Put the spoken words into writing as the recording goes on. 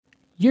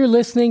You're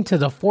listening to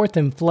the Fourth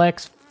and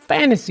Flex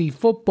Fantasy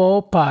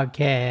Football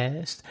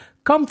Podcast.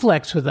 Come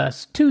flex with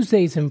us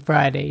Tuesdays and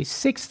Fridays,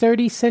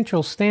 6:30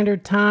 Central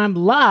Standard Time,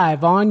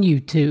 live on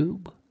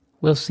YouTube.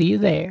 We'll see you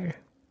there.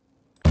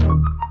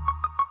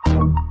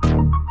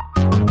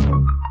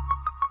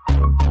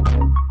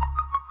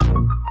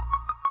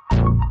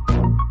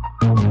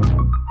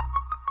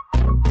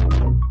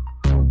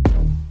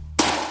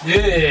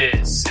 This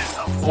is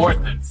the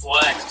Fourth and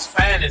Flex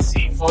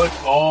Fantasy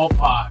Football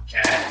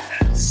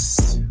Podcast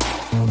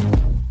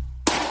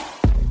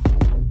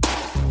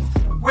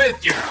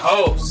with your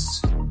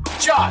hosts,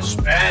 Josh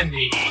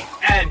Bandy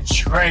and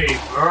Trey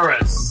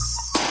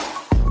Burris.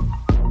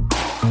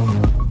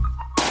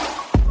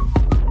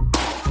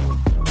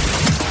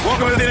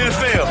 Welcome to the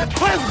NFL.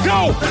 Let's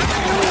go!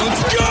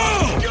 Let's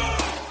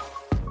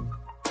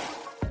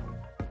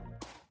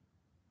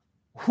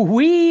go!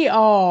 We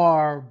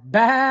are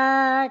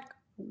back.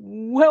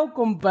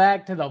 Welcome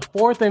back to the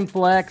Fourth and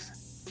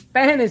Flex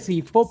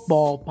Fantasy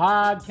Football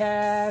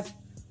Podcast.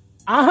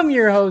 I'm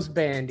your host,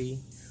 Bandy.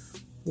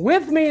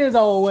 With me, as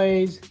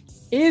always,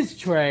 is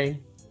Trey.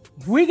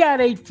 We got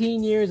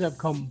 18 years of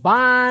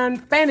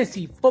combined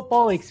fantasy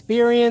football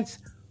experience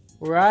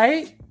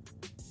right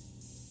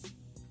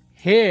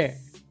here.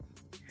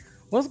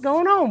 What's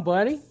going on,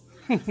 buddy?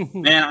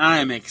 Man, I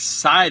am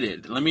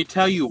excited. Let me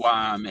tell you why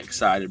I'm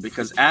excited.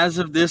 Because as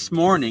of this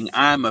morning,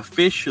 I'm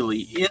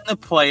officially in the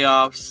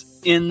playoffs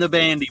in the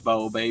Bandy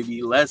Bowl,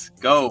 baby. Let's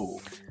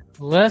go.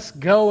 Let's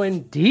go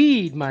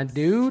indeed, my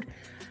dude.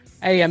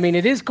 Hey, I mean,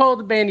 it is called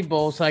the Bandy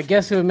Bowl, so I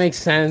guess it would make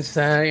sense.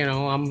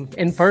 I'm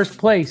in first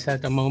place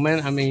at the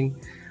moment. I mean,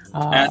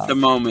 at the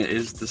moment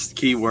is the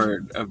key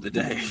word of the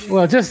day.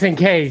 Well, just in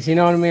case, you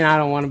know what I mean? I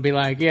don't want to be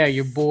like, yeah,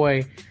 your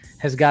boy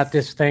has got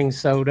this thing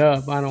sewed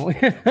up. I don't.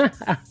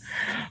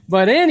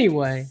 But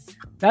anyway,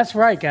 that's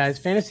right, guys.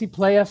 Fantasy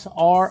playoffs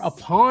are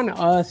upon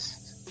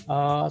us.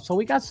 So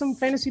we got some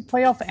fantasy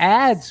playoff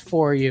ads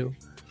for you.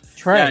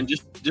 Trey. Yeah, and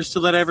just to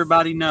let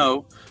everybody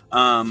know,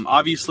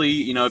 obviously,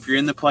 you know, if you're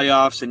in the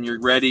playoffs and you're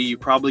ready, you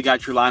probably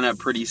got your lineup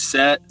pretty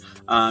set.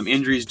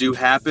 Injuries do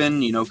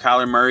happen. You know,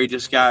 Kyler Murray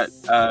just got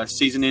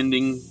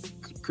season-ending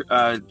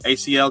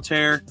ACL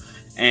tear.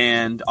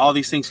 And all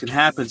these things can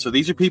happen. So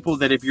these are people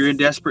that if you're in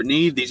desperate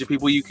need, these are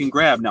people you can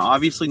grab. Now,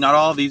 obviously, not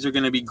all of these are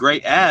going to be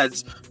great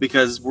ads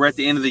because we're at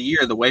the end of the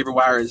year. The waiver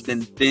wire has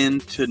been thin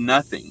to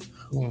nothing.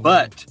 Mm-hmm.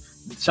 But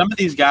some of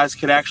these guys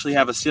could actually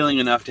have a ceiling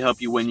enough to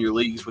help you win your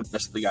leagues with the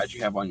rest of the guys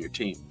you have on your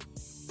team.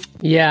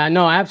 Yeah,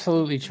 no,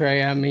 absolutely,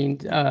 Trey. I mean,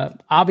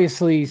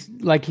 obviously,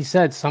 like you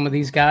said, some of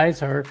these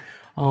guys are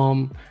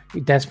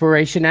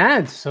desperation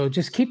ads. So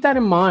just keep that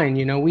in mind.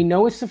 You know, we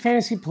know it's the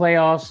fantasy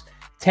playoffs.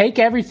 Take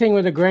everything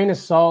with a grain of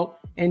salt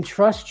and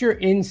trust your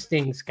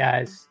instincts,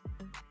 guys.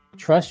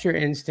 Trust your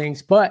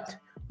instincts. But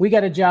we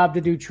got a job to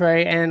do,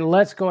 Trey, and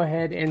let's go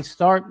ahead and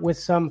start with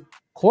some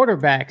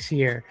quarterbacks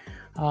here.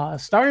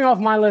 Starting off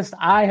my list,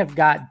 I have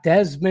got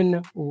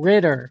Desmond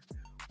Ridder.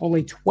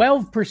 Only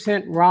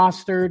 12%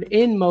 rostered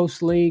in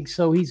most leagues,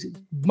 so he's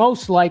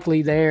most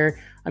likely there.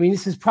 I mean,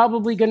 this is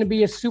probably going to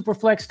be a super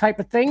flex type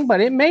of thing,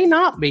 but it may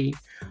not be.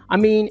 I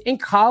mean, in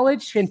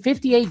college, in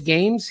 58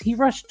 games, he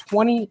rushed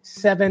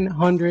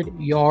 2,700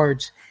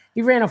 yards.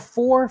 He ran a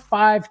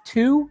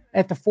 4.52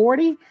 at the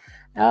 40.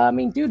 I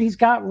mean, dude, he's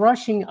got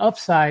rushing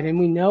upside, and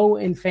we know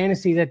in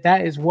fantasy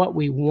that is what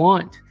we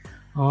want.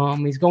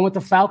 He's going with the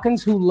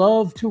Falcons, who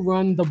love to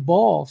run the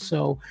ball.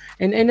 So,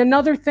 and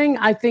another thing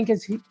I think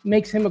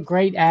makes him a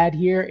great ad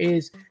here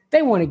is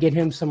they want to get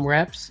him some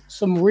reps,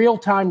 some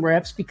real-time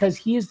reps, because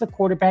he is the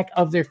quarterback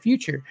of their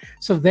future.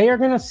 So they are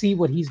going to see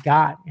what he's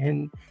got.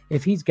 And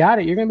if he's got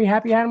it, you're going to be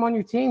happy to have him on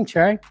your team,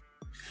 Trey.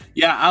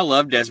 Yeah, I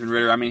love Desmond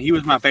Ridder. I mean, he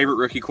was my favorite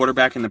rookie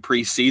quarterback in the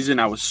preseason.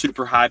 I was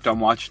super hyped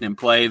on watching him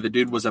play. The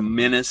dude was a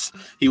menace.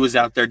 He was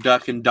out there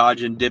ducking,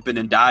 dodging, dipping,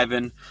 and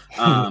diving.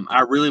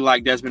 I really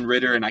like Desmond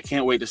Ridder, and I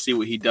can't wait to see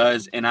what he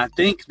does. And I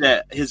think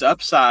that his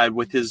upside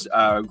with his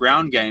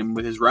ground game,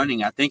 with his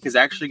running, I think is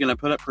actually going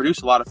to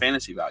produce a lot of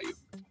fantasy value.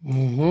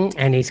 Mm-hmm.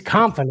 And he's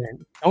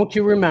confident. Don't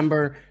you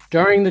remember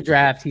during the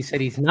draft, he said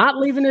he's not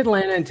leaving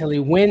Atlanta until he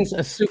wins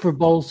a Super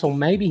Bowl. So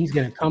maybe he's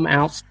going to come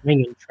out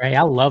swinging, Trey.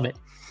 I love it.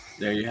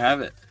 There you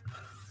have it.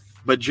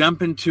 But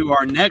jumping to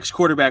our next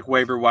quarterback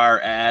waiver wire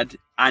ad,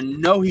 I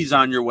know he's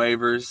on your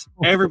waivers.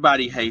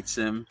 Everybody hates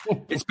him.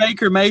 It's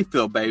Baker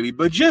Mayfield, baby.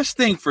 But just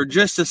think for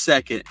just a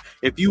second,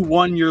 if you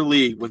won your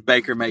league with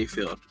Baker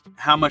Mayfield,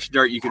 how much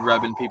dirt you could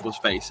rub in people's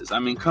faces. I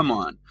mean, come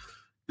on.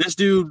 This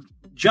dude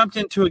jumped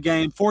into a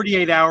game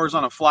 48 hours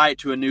on a flight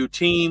to a new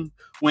team,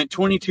 went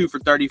 22 for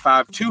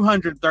 35,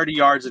 230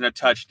 yards and a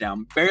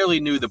touchdown,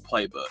 barely knew the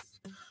playbook.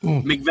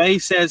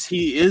 McVay says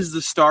he is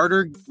the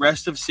starter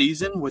rest of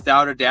season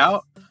without a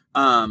doubt.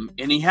 And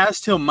he has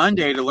till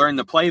Monday to learn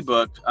the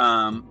playbook.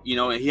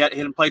 He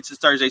hadn't played since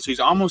Thursday, so he's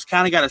almost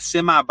kind of got a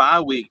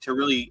semi-bye week to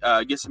really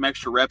get some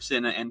extra reps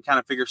in and kind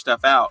of figure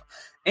stuff out.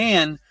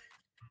 And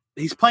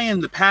he's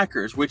playing the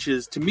Packers, which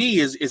is to me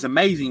is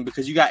amazing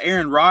because you got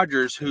Aaron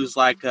Rodgers, who's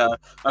like a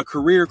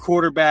career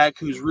quarterback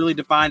who's really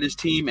defined his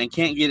team and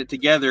can't get it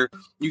together.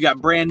 You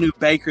got brand new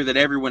Baker that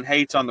everyone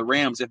hates on the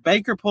Rams. If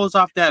Baker pulls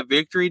off that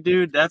victory,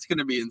 dude, that's going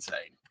to be insane.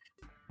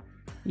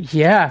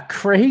 Yeah,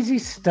 crazy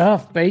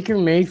stuff. Baker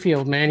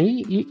Mayfield, man,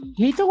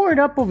 he tore it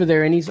up over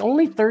there, and he's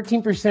only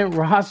 13%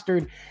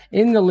 rostered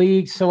in the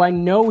league, so I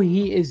know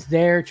he is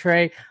there,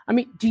 Trey. I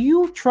mean, do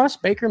you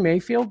trust Baker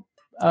Mayfield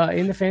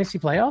in the fantasy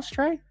playoffs,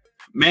 Trey?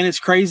 Man, it's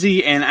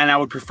crazy, and I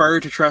would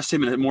prefer to trust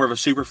him in more of a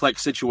super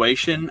flex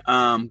situation.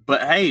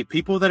 But, hey,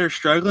 people that are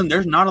struggling,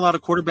 there's not a lot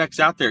of quarterbacks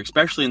out there,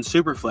 especially in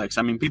super flex.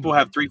 I mean, people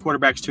have 3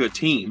 quarterbacks to a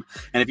team.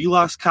 And if you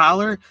lost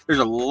Kyler, there's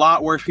a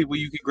lot worse people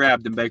you could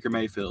grab than Baker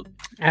Mayfield.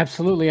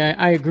 Absolutely.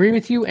 I agree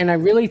with you, and I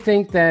really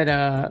think that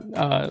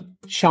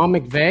Sean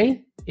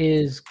McVay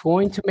is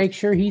going to make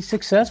sure he's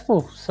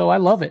successful. So I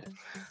love it.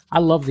 I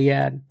love the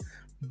ad.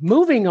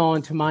 Moving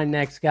on to my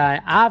next guy,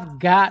 I've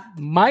got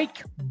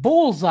Mike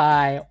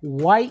Bullseye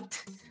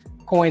White.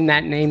 Coined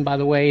that name, by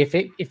the way. If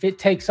it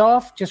takes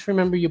off, just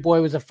remember your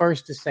boy was the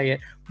first to say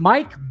it.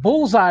 Mike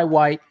Bullseye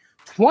White,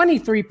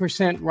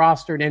 23%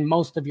 rostered in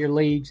most of your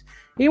leagues.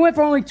 He went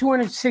for only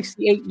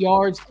 268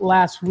 yards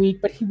last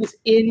week, but he was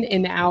in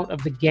and out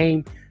of the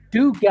game.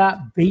 Dude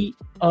got beat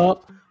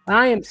up.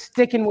 I am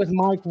sticking with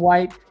Mike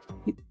White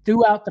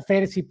throughout the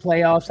fantasy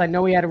playoffs. I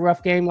know he had a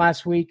rough game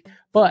last week,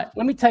 but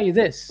let me tell you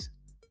this.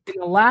 In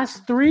the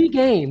last 3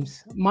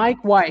 games,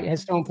 Mike White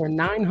has thrown for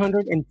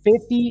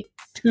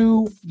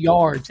 952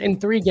 yards in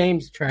 3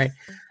 games, Trey.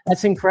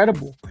 That's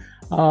incredible.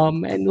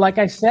 And like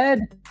I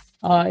said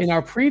in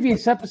our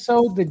previous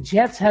episode, the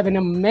Jets have an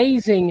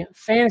amazing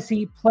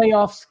fantasy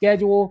playoff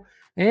schedule,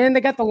 and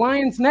they got the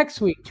Lions next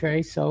week,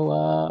 Trey.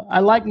 So I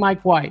like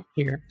Mike White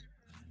here.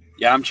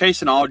 Yeah, I'm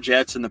chasing all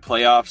Jets in the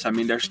playoffs. I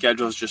mean, their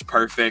schedule is just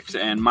perfect.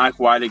 And Mike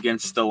White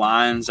against the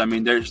Lions, I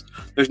mean, there's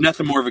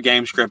nothing more of a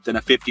game script than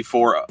a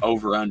 54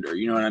 over-under.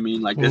 You know what I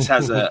mean? Like, this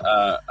has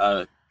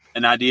an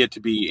idea to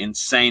be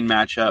insane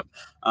matchup.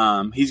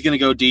 He's going to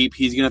go deep.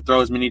 He's going to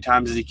throw as many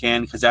times as he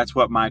can because that's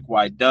what Mike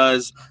White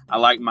does. I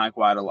like Mike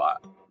White a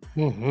lot.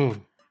 Mm-hmm.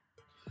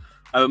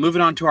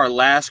 Moving on to our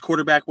last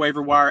quarterback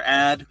waiver wire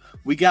ad,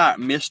 we got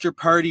Mr.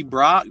 Purdy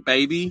Brock,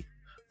 baby.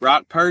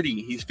 Brock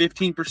Purdy, he's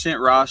 15%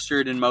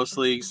 rostered in most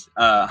leagues,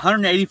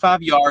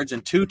 185 yards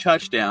and 2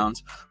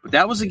 touchdowns, but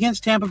that was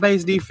against Tampa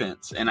Bay's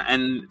defense.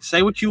 And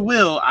say what you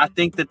will, I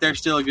think that they're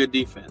still a good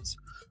defense.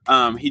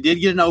 He did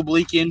get an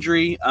oblique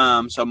injury,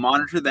 so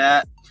monitor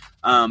that.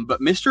 But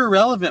Mr.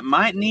 Irrelevant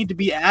might need to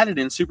be added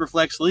in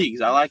Superflex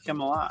leagues. I like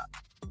him a lot.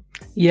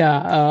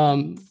 Yeah,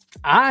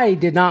 I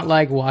did not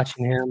like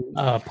watching him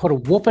put a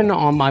whooping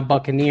on my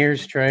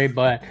Buccaneers, Trey,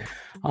 but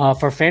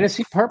for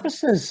fantasy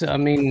purposes, I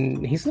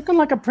mean, he's looking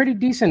like a pretty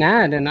decent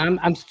ad, and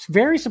I'm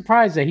very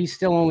surprised that he's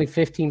still only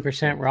 15%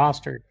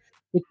 rostered.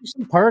 Get you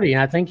some Purdy,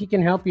 and I think he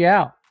can help you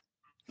out.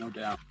 No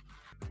doubt.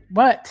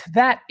 But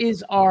that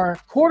is our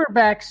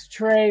quarterbacks,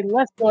 Trey.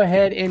 Let's go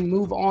ahead and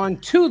move on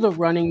to the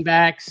running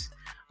backs.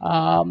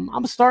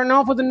 I'm starting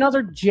off with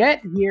another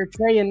Jet here,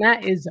 Trey, and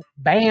that is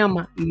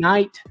Bam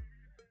Knight.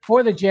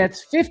 For the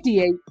Jets,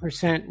 58%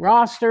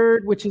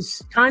 rostered, which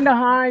is kind of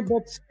high,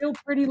 but still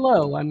pretty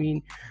low. I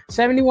mean,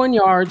 71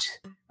 yards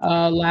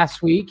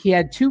last week. He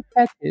had 2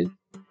 catches,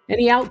 and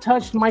he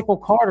outtouched Michael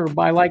Carter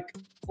by like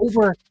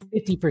over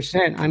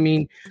 50%. I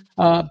mean,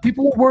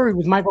 people were worried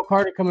with Michael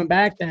Carter coming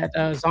back that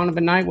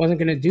Zonovan Knight wasn't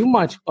going to do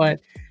much, but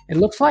it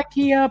looks like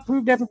he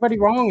proved everybody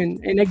wrong.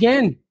 And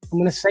again, I'm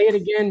going to say it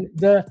again,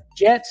 the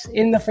Jets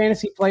in the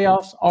fantasy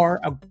playoffs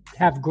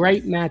have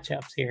great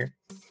matchups here.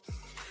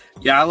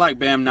 Yeah, I like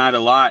Bam Knight a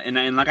lot.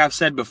 And like I've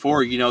said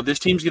before, you know, this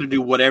team's going to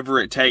do whatever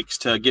it takes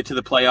to get to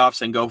the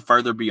playoffs and go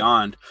further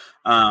beyond.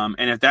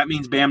 And if that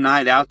means Bam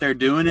Knight out there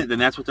doing it, then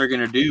that's what they're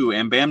going to do.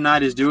 And Bam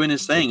Knight is doing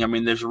his thing. I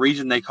mean, there's a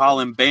reason they call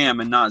him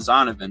Bam and not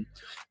Zonovan.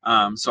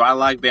 So I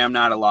like Bam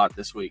Knight a lot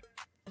this week.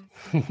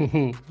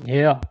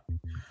 Yeah.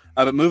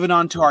 But moving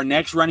on to our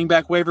next running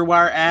back waiver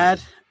wire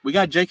ad, we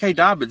got J.K.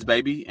 Dobbins,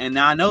 baby. And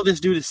now I know this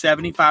dude is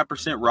 75%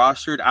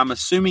 rostered. I'm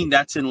assuming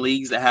that's in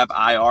leagues that have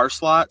IR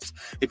slots.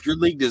 If your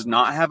league does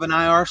not have an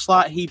IR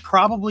slot, he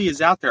probably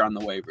is out there on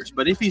the waivers.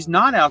 But if he's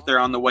not out there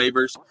on the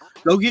waivers,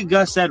 go get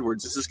Gus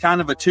Edwards. This is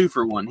kind of a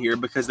 2-for-1 here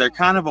because they're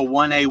kind of a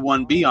 1A,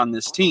 1B on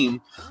this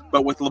team.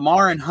 But with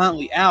Lamar and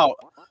Huntley out,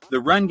 the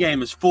run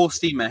game is full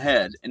steam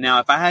ahead. And now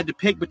if I had to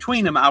pick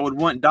between them, I would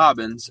want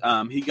Dobbins.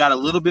 He got a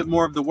little bit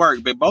more of the work,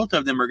 but both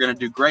of them are going to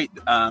do great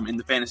in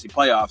the fantasy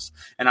playoffs.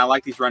 And I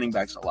like these running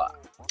backs a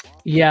lot.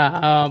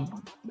 Yeah,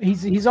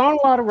 he's on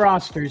a lot of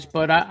rosters,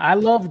 but I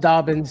love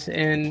Dobbins.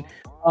 And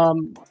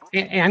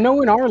I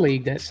know in our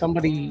league that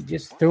somebody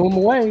just threw him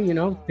away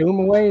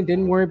and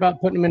didn't worry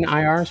about putting him in an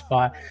IR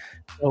spot.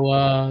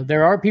 So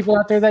there are people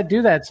out there that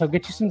do that. So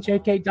get you some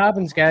J.K.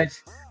 Dobbins,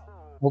 guys.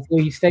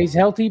 Hopefully he stays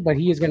healthy, but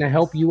he is going to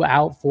help you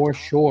out for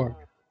sure.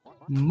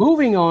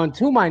 Moving on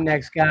to my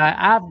next guy,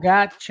 I've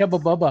got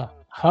Chubba Bubba.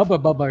 Hubba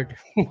Bubbard.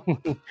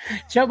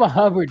 Chuba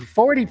Hubbard,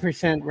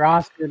 40%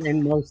 rostered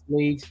in most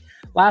leagues.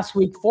 Last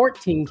week,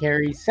 14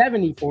 carries,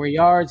 74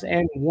 yards,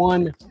 and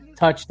 1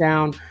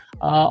 touchdown.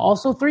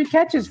 Also 3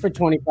 catches for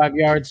 25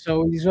 yards.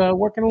 So he's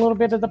working a little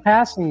bit of the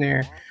passing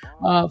there.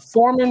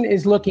 Foreman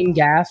is looking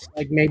gassed,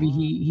 like maybe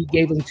he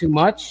gave him too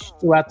much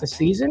throughout the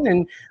season.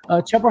 And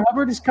Chuba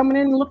Hubbard is coming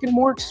in looking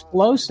more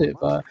explosive.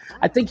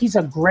 I think he's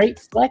a great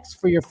flex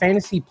for your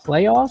fantasy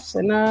playoffs,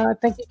 and I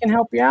think he can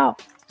help you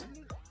out.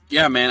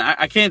 Yeah, man,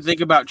 I can't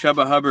think about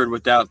Chuba Hubbard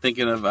without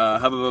thinking of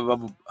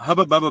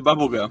Hubba Bubba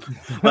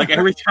Bubblegum. Like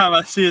every time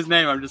I see his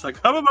name, I'm just like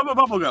Hubba Bubba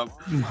Bubblegum.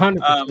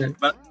 100%.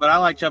 But I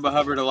like Chuba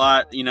Hubbard a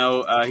lot. You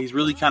know, he's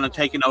really kind of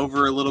taken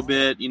over a little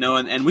bit. You know,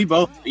 and we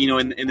both, you know,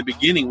 in the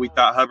beginning we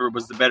thought Hubbard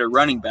was the better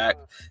running back,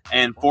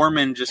 and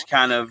Foreman just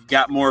kind of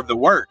got more of the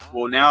work.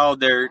 Well, now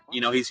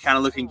he's kind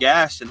of looking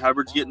gassed, and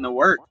Hubbard's getting the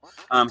work.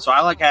 So I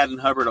like adding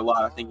Hubbard a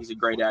lot. I think he's a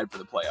great add for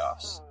the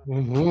playoffs.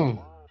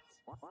 Mm-hmm.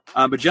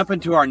 But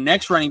jumping to our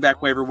next running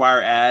back waiver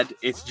wire ad,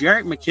 it's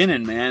Jerick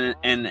McKinnon, man,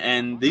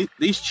 and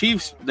these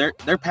Chiefs,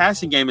 their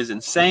passing game is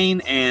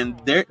insane, and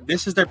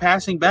this is their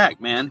passing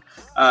back, man.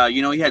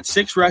 He had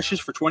 6 rushes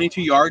for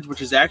 22 yards,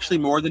 which is actually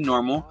more than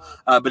normal,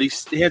 but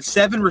he had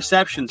 7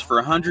 receptions for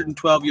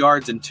 112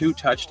 yards and 2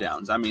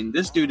 touchdowns. I mean,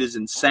 this dude is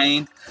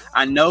insane.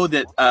 I know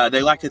that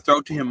they like to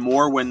throw to him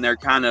more when they're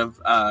kind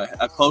of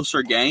a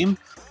closer game,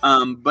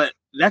 but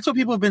that's what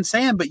people have been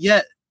saying, but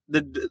yet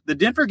the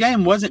Denver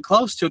game wasn't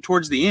close till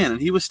towards the end, and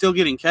he was still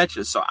getting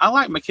catches. So I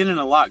like McKinnon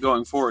a lot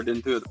going forward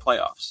into the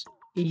playoffs.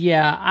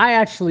 Yeah, I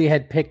actually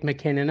had picked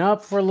McKinnon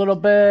up for a little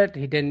bit.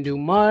 He didn't do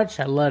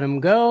much. I let him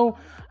go.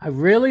 I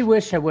really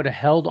wish I would have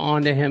held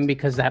on to him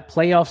because that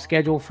playoff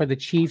schedule for the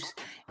Chiefs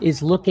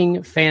is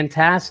looking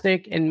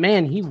fantastic. And,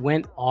 man, he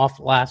went off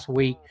last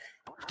week.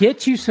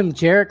 Get you some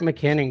Jerick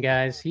McKinnon,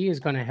 guys. He is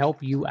going to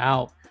help you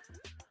out.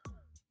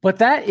 But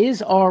that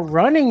is our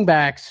running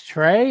backs,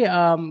 Trey.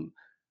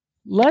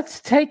 Let's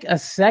take a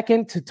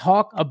second to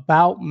talk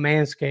about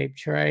Manscaped,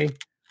 Trey.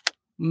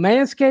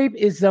 Manscaped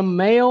is the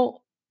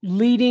male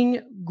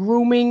leading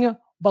grooming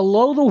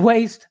below the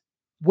waist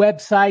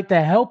website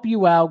to help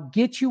you out,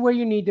 get you where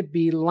you need to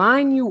be,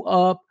 line you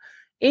up.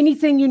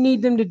 Anything you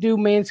need them to do,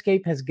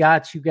 Manscaped has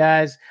got you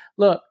guys.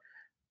 Look,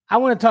 I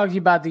want to talk to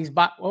you about these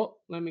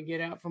let me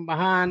get out from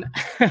behind.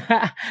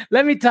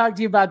 Let me talk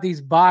to you about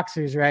these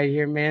boxers right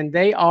here, man.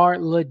 They are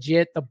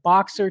legit. The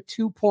Boxer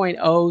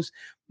 2.0s.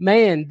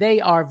 Man,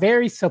 they are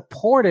very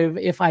supportive,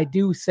 if I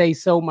do say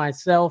so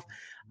myself.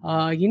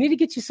 You need to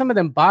get you some of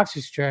them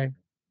boxers, Trey.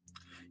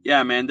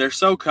 Yeah, man, they're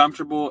so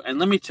comfortable. And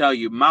let me tell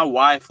you, my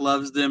wife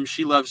loves them.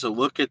 She loves to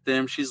look at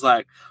them. She's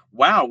like,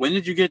 wow, when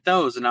did you get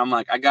those? And I'm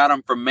like, I got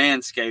them from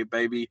Manscaped,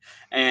 baby.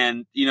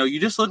 And, you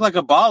just look like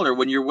a baller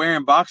when you're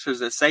wearing boxers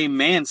that say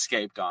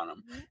Manscaped on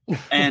them.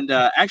 And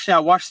actually, I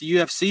watched the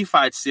UFC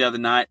fights the other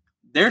night.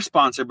 They're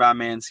sponsored by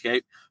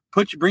Manscaped.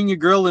 Bring your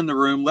girl in the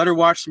room, let her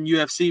watch some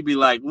UFC, be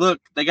like,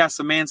 look, they got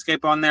some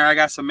Manscaped on there. I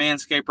got some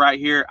Manscaped right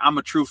here. I'm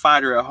a true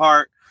fighter at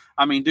heart.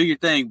 I mean, do your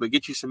thing, but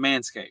get you some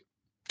Manscaped.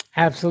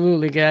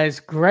 Absolutely,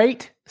 guys.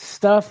 Great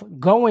stuff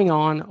going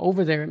on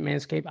over there at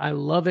Manscaped. I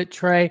love it,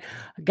 Trey.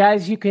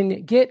 Guys, you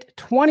can get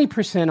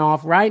 20%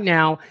 off right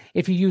now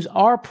if you use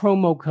our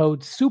promo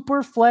code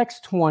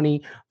SUPERFLEX20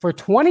 for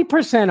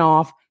 20%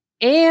 off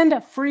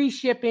and free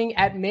shipping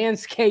at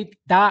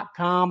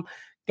manscaped.com.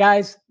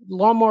 Guys,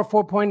 Lawnmower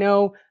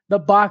 4.0, the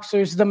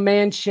boxers, the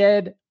man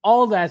shed,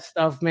 all that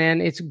stuff,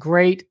 man. It's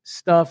great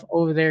stuff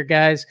over there,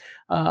 guys.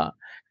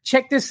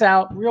 Check this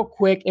out real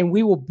quick, and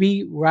we will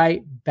be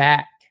right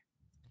back.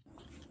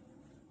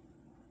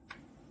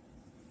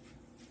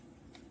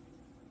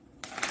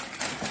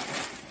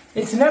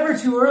 It's never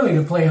too early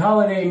to play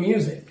holiday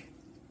music.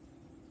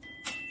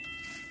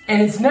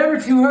 And it's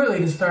never too early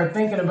to start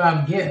thinking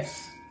about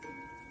gifts.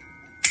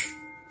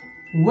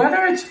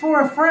 Whether it's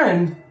for a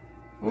friend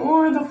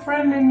or the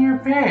friend in your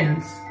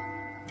pants,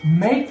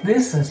 make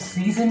this a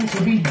season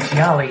to be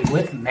jolly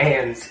with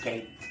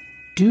Manscaped.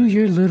 Do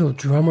your little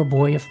drummer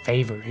boy a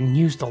favor and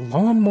use the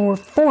Lawnmower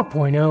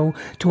 4.0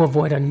 to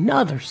avoid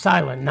another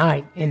silent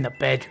night in the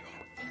bedroom.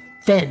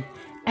 Then,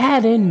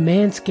 add in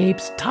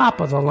Manscaped's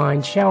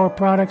top-of-the-line shower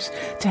products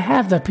to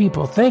have the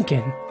people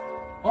thinking,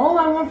 all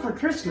I want for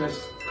Christmas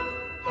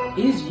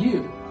is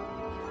you.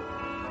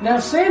 Now,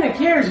 Santa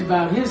cares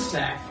about his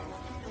sack,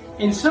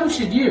 and so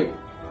should you.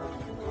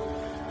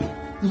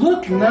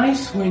 Look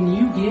nice when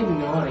you get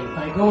naughty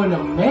by going to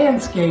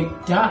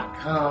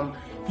manscaped.com.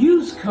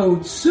 Use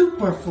code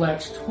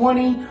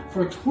SUPERFLEX20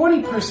 for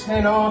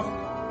 20% off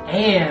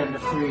and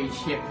free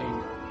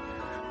shipping.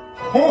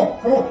 Ho,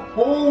 ho,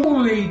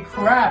 holy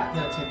crap,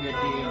 that's a good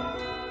deal.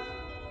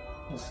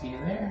 We'll see you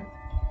there.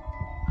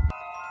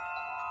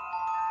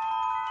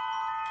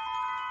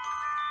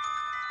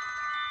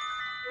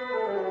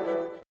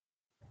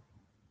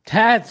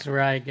 That's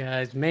right,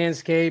 guys.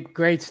 Manscaped,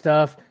 great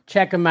stuff.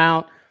 Check them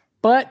out.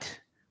 But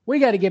we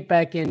got to get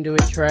back into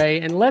it, Trey,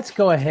 and let's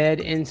go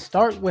ahead and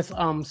start with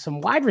some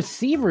wide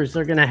receivers that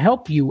are going to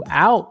help you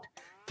out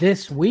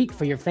this week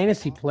for your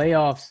fantasy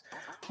playoffs.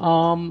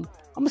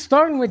 I'm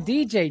starting with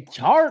DJ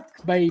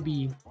Chark,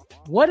 baby.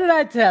 What did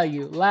I tell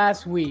you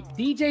last week?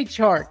 DJ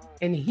Chark,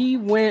 and he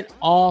went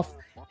off,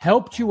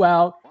 helped you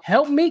out,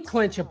 helped me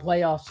clinch a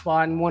playoff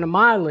spot in one of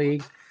my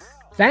leagues.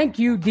 Thank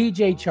you,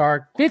 DJ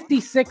Chark.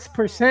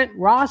 56%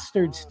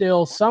 rostered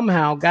still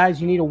somehow. Guys,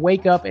 you need to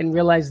wake up and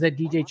realize that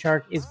DJ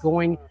Chark is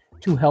going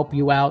to help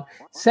you out.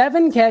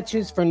 7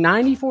 catches for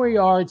 94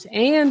 yards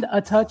and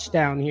a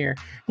touchdown here.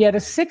 He had a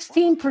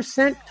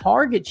 16%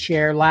 target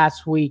share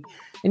last week,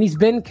 and he's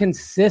been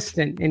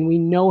consistent, and we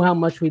know how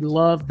much we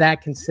love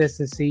that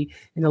consistency.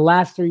 In the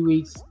last 3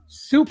 weeks,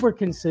 super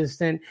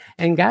consistent.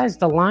 And guys,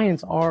 the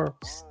Lions are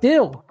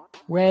still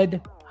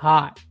red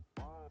hot.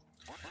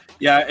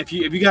 Yeah, if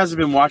you guys have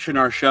been watching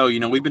our show,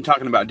 we've been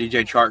talking about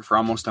DJ Chark for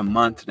almost a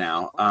month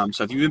now.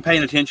 So if you've been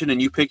paying attention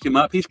and you picked him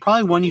up, he's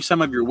probably won you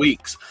some of your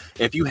weeks.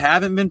 If you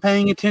haven't been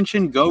paying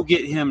attention, go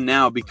get him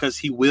now because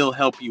he will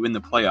help you in the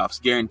playoffs,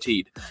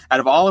 guaranteed. Out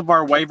of all of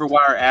our waiver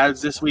wire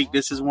ads this week,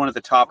 this is one of the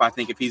top. I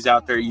think if he's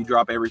out there, you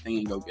drop everything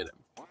and go get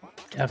him.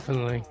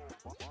 Definitely.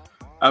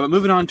 But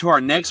moving on to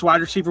our next wide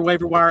receiver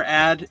waiver wire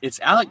ad, it's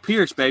Alec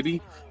Pierce,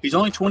 baby. He's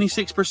only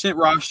 26%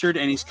 rostered,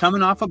 and he's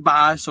coming off a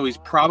bye, so he's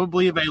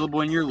probably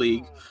available in your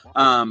league.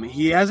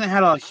 He hasn't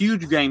had a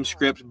huge game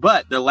script,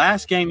 but the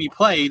last game he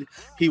played,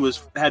 he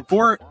had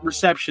 4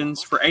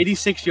 receptions for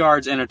 86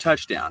 yards and a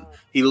touchdown.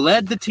 He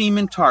led the team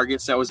in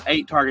targets. That was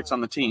 8 targets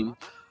on the team.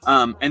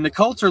 And the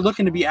Colts are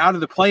looking to be out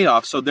of the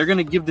playoffs, so they're going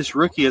to give this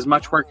rookie as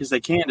much work as they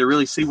can to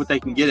really see what they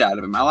can get out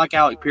of him. I like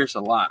Alec Pierce a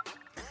lot.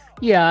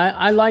 Yeah,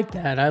 I like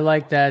that. I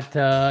like that,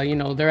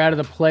 they're out of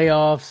the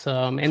playoffs,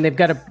 and they've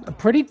got a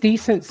pretty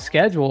decent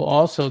schedule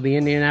also, the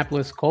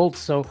Indianapolis Colts.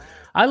 So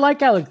I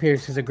like Alec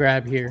Pierce as a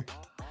grab here.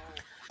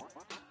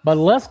 But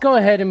let's go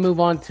ahead and move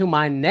on to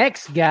my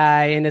next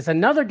guy, and it's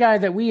another guy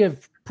that we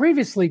have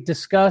previously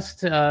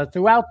discussed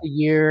throughout the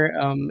year,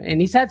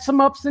 and he's had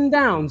some ups and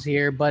downs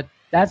here, but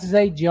that's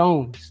Zay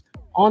Jones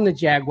on the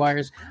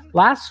Jaguars.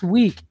 Last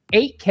week,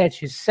 8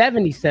 catches,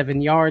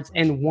 77 yards,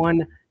 and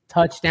 1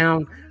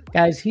 touchdown.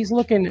 Guys, he's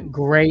looking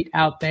great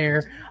out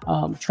there.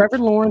 Trevor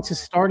Lawrence is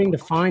starting to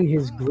find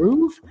his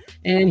groove,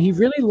 and he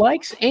really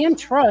likes and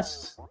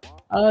trusts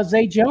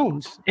Zay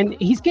Jones. And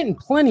he's getting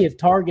plenty of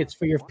targets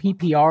for your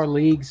PPR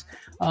leagues.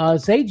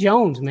 Zay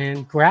Jones,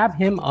 man, grab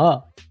him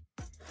up.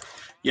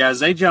 Yeah,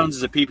 Zay Jones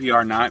is a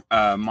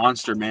PPR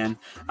monster, man.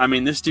 I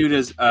mean, this dude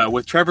is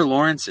with Trevor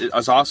Lawrence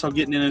is also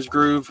getting in his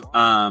groove.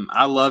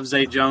 I love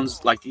Zay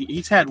Jones. Like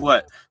he's had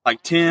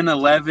 10,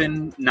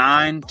 11,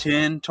 9,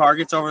 10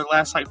 targets over the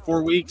last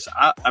 4 weeks.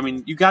 I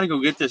mean, you got to go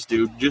get this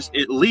dude just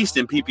at least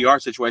in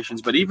PPR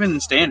situations, but even in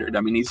standard.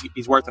 I mean,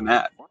 he's worth an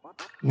ad.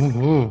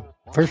 Mm-hmm.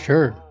 For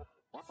sure.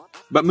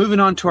 But moving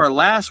on to our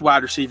last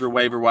wide receiver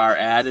waiver wire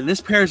ad, and this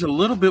pairs a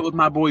little bit with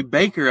my boy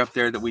Baker up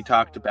there that we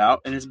talked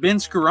about, and it's Ben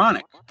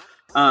Skoranek.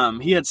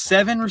 He had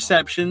 7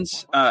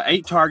 receptions,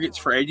 8 targets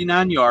for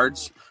 89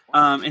 yards,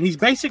 and he's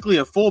basically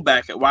a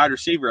fullback at wide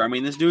receiver. I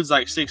mean, this dude's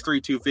like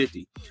 6'3",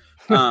 250.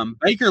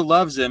 Baker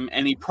loves him,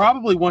 and he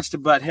probably wants to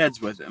butt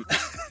heads with him.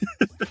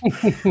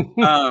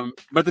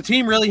 But the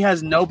team really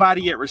has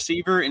nobody at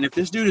receiver, and if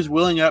this dude is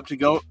willing to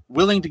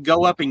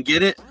go up and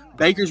get it,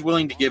 Baker's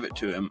willing to give it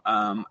to him.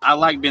 I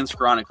like Ben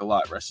Skoranek a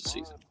lot rest of the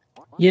season.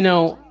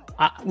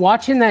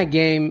 Watching that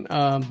game,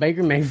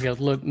 Baker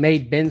Mayfield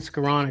made Ben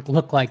Skoranek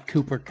look like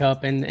Cooper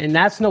Kupp, and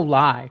that's no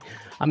lie.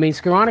 I mean,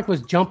 Skoranek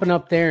was jumping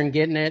up there and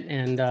getting it,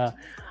 and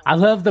I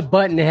love the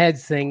button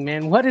heads thing,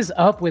 man. What is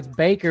up with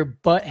Baker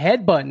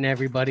headbutting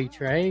everybody,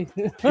 Trey?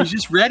 He's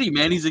just ready,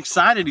 man. He's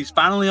excited. He's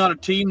finally on a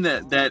team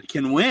that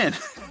can win.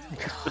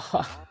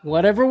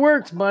 Whatever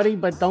works, buddy,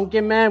 but don't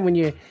get mad when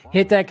you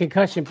hit that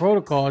concussion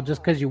protocol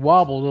just because you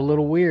wobbled a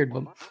little weird.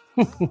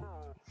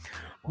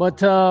 But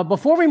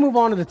before we move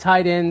on to the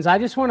tight ends, I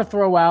just want to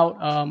throw out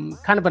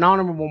kind of an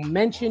honorable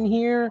mention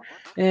here,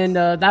 and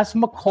that's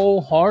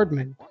Mecole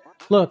Hardman.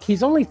 Look,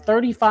 he's only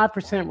 35%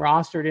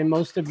 rostered in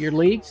most of your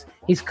leagues.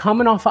 He's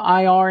coming off of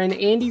IR, and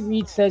Andy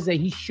Reid says that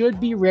he should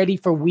be ready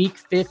for Week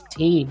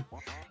 15.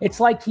 It's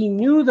like he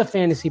knew the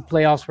fantasy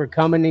playoffs were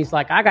coming, and he's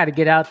like, I got to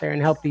get out there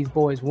and help these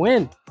boys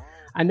win.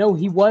 I know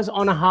he was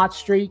on a hot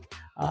streak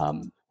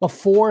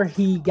before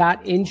he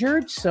got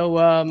injured, so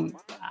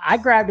I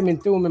grabbed him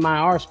and threw him in my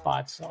R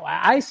spot. So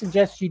I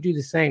suggest you do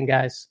the same,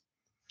 guys.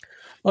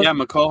 Yeah,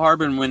 Mecole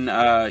Hardman, when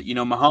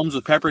Mahomes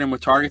was peppering him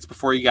with targets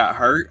before he got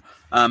hurt,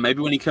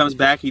 maybe when he comes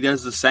back, he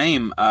does the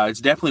same.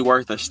 It's definitely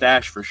worth a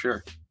stash for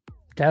sure.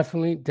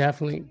 Definitely.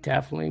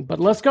 But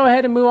let's go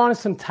ahead and move on to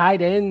some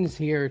tight ends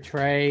here,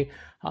 Trey.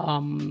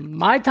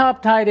 My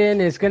top tight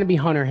end is going to be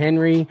Hunter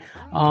Henry.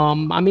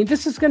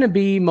 This is going to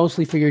be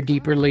mostly for your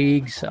deeper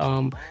leagues,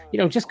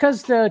 just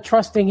because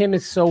trusting him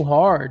is so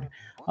hard.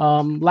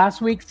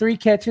 Last week, 3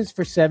 catches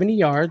for 70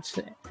 yards.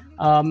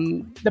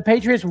 The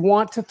Patriots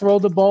want to throw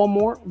the ball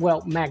more.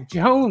 Well, Mac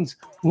Jones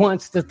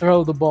wants to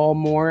throw the ball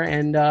more,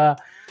 and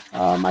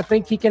I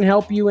think he can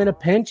help you in a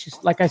pinch.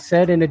 Like I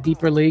said, in a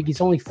deeper league,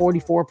 he's only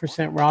 44%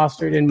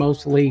 rostered in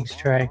most leagues,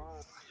 Trey.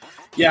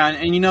 Yeah,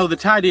 and the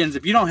tight ends,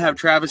 if you don't have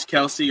Travis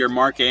Kelce or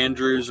Mark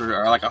Andrews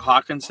or like a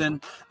Hawkinson,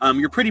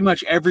 you're pretty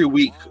much every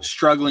week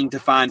struggling to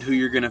find who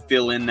you're going to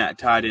fill in that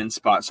tight end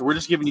spot. So we're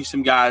just giving you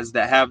some guys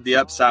that have the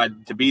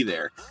upside to be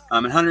there.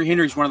 And Hunter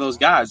Henry's one of those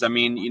guys. I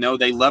mean,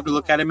 they love to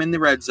look at him in the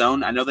red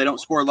zone. I know they don't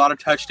score a lot of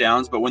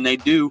touchdowns, but when they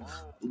do,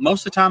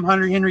 most of the time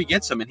Hunter Henry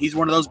gets them, and he's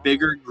one of those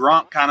bigger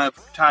Gronk kind of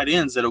tight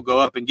ends that'll go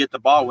up and get the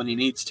ball when he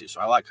needs to. So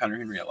I like Hunter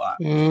Henry a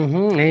lot.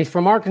 Mm-hmm. And he's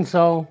from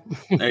Arkansas.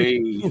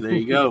 Hey, there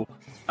you go.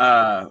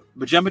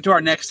 But jumping to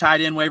our next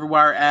tight end waiver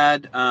wire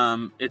ad,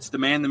 it's the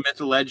man, the myth,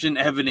 the legend,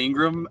 Evan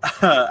Ingram.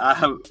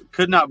 I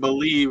could not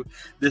believe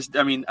this.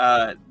 I mean,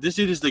 this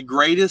dude is the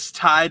greatest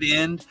tight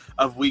end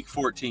of Week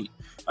 14.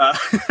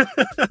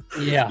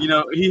 Yeah.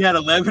 He had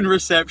 11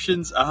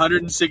 receptions,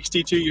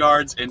 162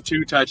 yards, and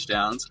 2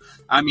 touchdowns.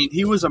 I mean,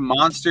 he was a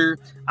monster.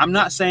 I'm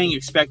not saying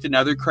expect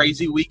another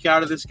crazy week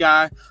out of this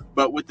guy,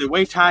 but with the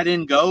way tight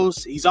end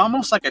goes, he's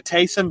almost like a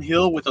Taysom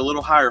Hill with a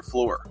little higher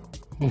floor.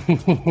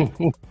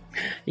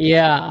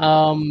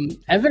 Yeah,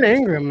 Evan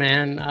Ingram,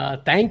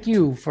 man, thank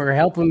you for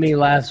helping me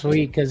last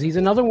week, because he's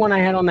another one I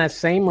had on that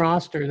same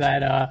roster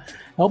that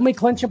helped me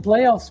clinch a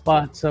playoff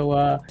spot.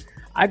 So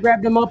I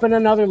grabbed him up in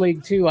another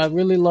league too. I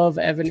really love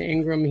Evan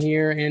Ingram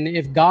here, and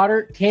if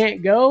Goddard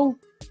can't go,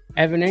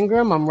 Evan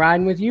Ingram, I'm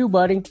riding with you,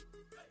 buddy.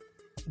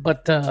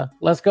 But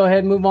let's go ahead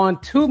and move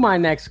on to my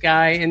next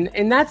guy,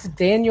 and that's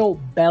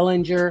Daniel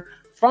Bellinger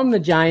from the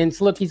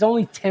Giants. Look, he's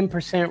only 10%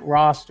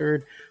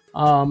 rostered.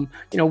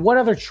 What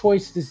other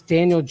choice does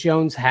Daniel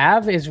Jones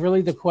have is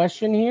really the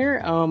question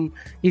here.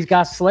 He's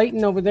got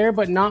Slayton over there,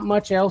 but not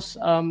much else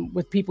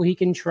with people he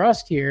can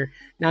trust here.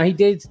 Now, he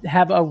did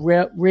have a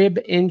rib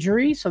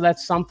injury, so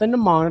that's something to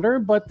monitor,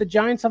 but the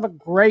Giants have a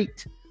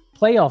great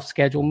playoff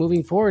schedule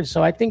moving forward,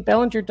 so I think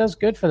Bellinger does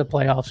good for the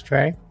playoffs,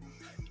 Trey.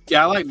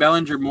 Yeah, I like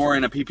Bellinger more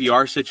in a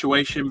PPR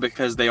situation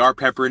because they are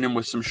peppering him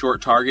with some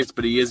short targets,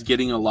 but he is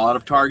getting a lot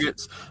of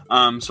targets.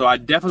 So I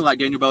definitely like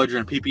Daniel Bellinger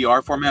in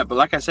PPR format. But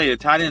like I say, the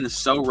tight end is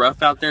so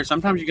rough out there.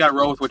 Sometimes you got to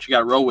roll with what you got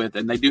to roll with,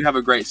 and they do have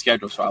a great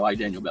schedule, so I like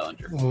Daniel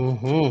Bellinger.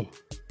 Mm-hmm.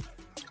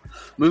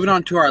 Moving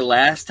on to our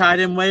last tight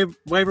end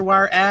waiver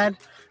wire ad.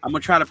 I'm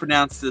going to try to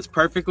pronounce this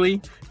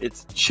perfectly.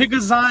 It's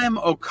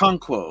Chigoziem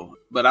Okonkwo,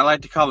 but I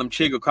like to call him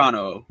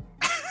Chigokano.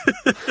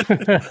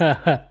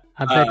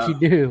 I bet you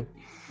do.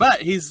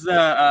 But he's,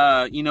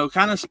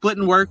 kind of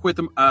splitting work with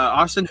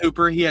Austin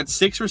Hooper. He had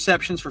 6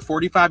 receptions for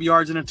 45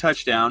 yards and a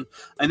touchdown.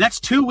 And that's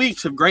 2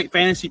 weeks of great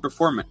fantasy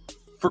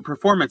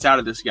performance out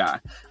of this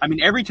guy. I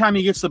mean, every time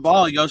he gets the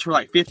ball, he goes for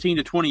like 15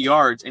 to 20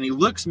 yards. And he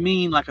looks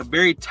mean, like a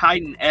very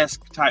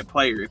Titan-esque type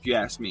player, if you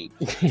ask me.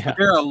 Yeah.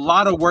 There are a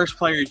lot of worse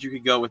players you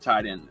could go with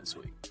tight end this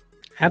week.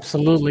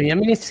 Absolutely. I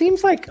mean, it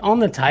seems like on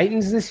the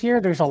Titans this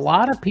year, there's a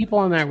lot of people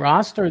on that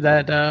roster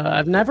that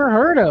I've never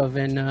heard of.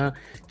 And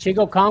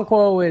Chigo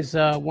Okonkwo is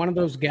one of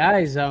those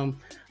guys.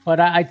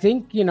 But I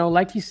think,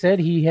 like you said,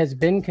 he has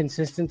been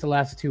consistent the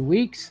last 2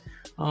 weeks.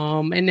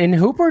 And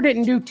Hooper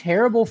didn't do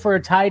terrible for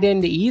a tight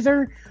end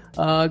either.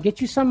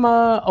 Get you some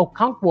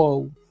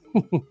Okonkwo.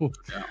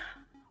 Yeah.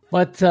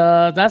 But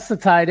that's the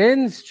tight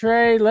ends,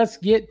 Trey. Let's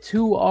get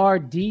to our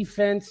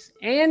defense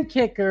and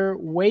kicker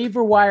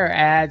waiver wire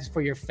ads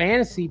for your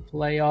fantasy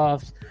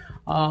playoffs.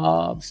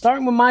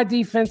 Starting with my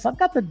defense, I've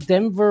got the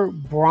Denver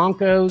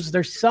Broncos.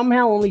 They're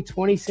somehow only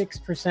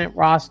 26%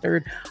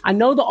 rostered. I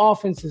know the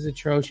offense is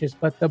atrocious,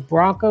 but the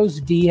Broncos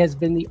D has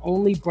been the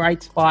only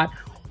bright spot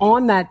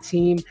on that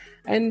team.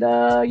 And,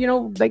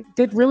 they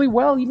did really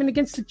well even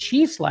against the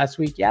Chiefs last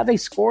week. Yeah, they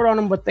scored on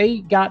them, but they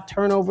got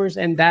turnovers,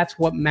 and that's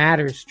what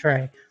matters,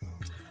 Trey.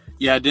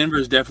 Yeah, Denver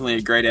is definitely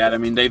a great ad. I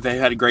mean, they've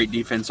had a great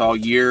defense all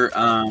year,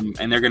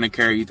 and they're going to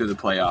carry you through the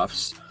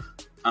playoffs.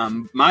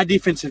 My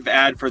defensive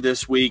ad for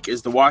this week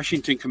is the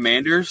Washington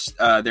Commanders.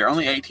 They're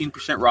only 18%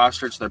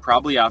 rostered, so they're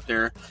probably out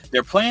there.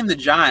 They're playing the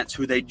Giants,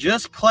 who they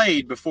just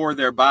played before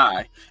their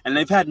bye, and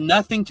they've had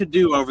nothing to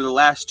do over the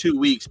last 2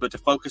 weeks but to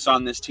focus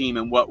on this team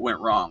and what went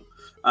wrong.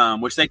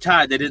 Which they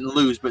tied. They didn't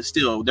lose, but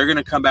still, they're going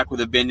to come back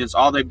with a vengeance.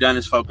 All they've done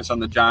is focus on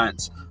the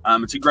Giants.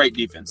 It's a great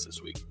defense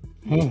this week.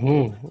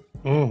 Mm-hmm.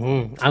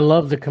 Mm-hmm. I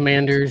love the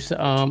Commanders.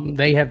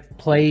 They have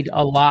played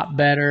a lot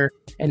better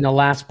in the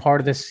last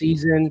part of the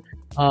season.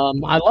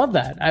 I love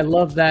that. I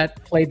love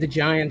that. Played the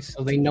Giants,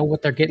 so they know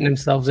what they're getting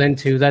themselves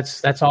into.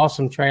 That's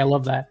awesome, Trey. I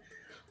love that.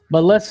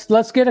 But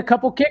let's get a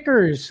couple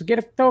kickers.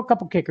 Throw a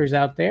couple kickers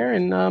out there,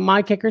 and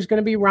my kicker is going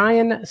to be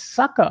Ryan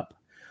Suckup.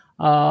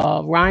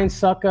 Ryan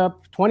Suckup,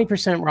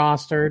 20%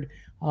 rostered.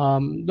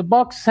 The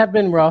Bucs have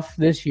been rough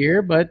this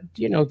year, but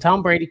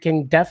Tom Brady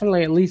can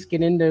definitely at least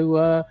get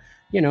into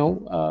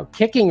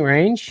kicking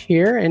range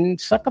here, and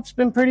Suckup's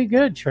been pretty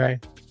good, Trey.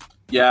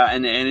 Yeah,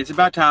 and it's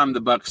about time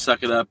the Bucs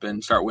suck it up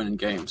and start winning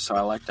games. So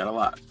I like that a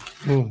lot.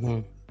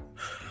 Mm-hmm.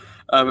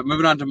 But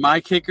moving on to my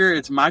kicker,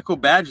 it's Michael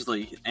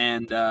Badgley,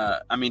 and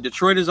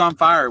Detroit is on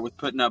fire with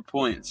putting up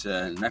points,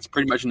 and that's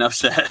pretty much enough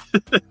said.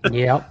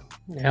 Yep,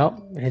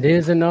 it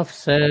is enough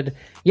said.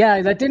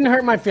 Yeah, that didn't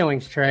hurt my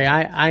feelings, Trey.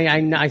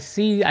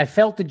 I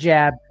felt the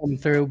jab come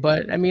through,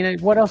 but I mean,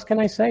 what else can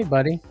I say,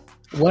 buddy?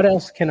 What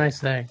else can I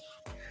say?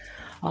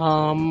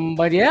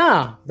 But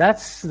yeah,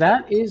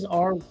 that is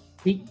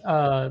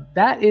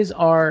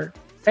our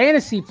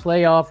fantasy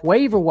playoff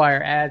waiver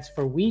wire ads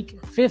for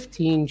week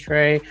 15,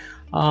 Trey.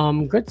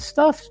 Good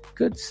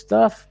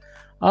stuff.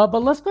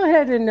 But let's go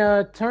ahead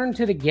and turn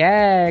to the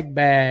gag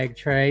bag,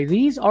 Trey.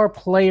 These are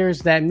players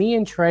that me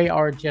and Trey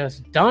are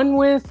just done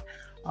with.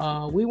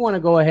 We want to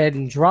go ahead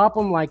and drop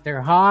them like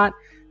they're hot.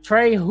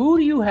 Trey, who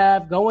do you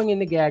have going in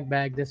the gag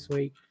bag this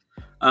week?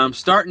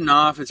 Starting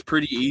off, it's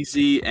pretty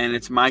easy, and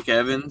it's Mike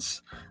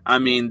Evans. I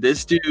mean,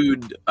 this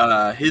dude,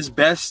 his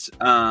best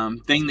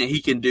thing that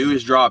he can do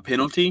is draw a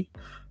penalty.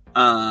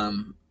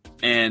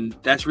 And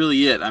that's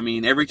really it. I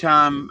mean, every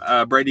time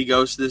Brady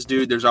goes to this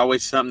dude, there's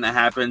always something that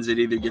happens. It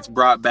either gets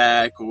brought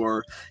back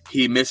or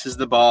he misses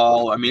the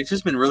ball. I mean, it's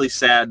just been really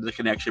sad, the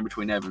connection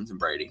between Evans and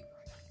Brady.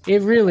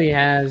 It really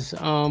has.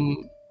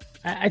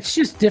 It's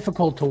just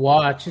difficult to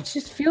watch. It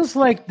just feels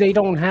like they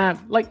don't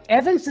have – like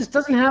Evans just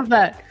doesn't have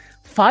that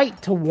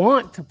fight to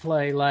want to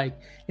play. Like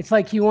it's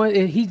like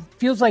he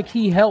feels like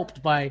he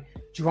helped by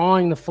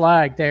drawing the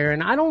flag there.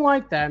 And I don't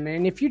like that,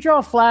 man. If you draw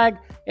a flag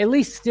 – at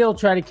least still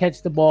try to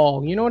catch the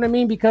ball. You know what I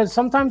mean? Because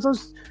sometimes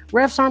those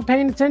refs aren't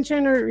paying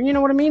attention or, you know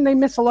what I mean? They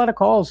miss a lot of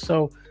calls.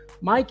 So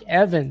Mike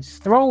Evans,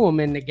 throw him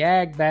in the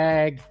gag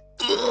bag.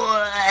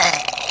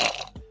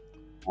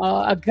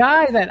 A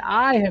guy that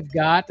I have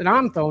got that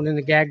I'm throwing in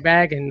the gag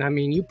bag, and I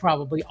mean, you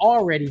probably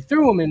already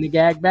threw him in the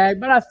gag bag,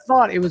 but I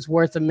thought it was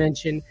worth a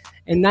mention,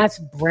 and that's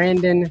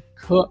Brandon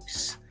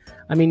Cooks.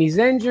 I mean, he's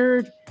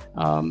injured.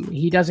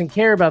 He doesn't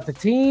care about the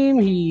team.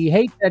 He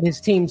hates that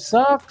his team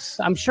sucks.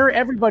 I'm sure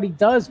everybody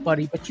does,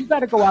 buddy, but you got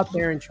to go out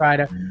there and try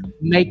to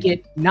make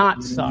it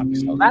not suck.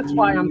 So that's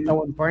why I'm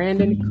throwing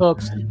Brandon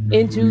Cooks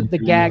into the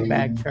gag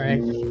bag,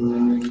 Trey.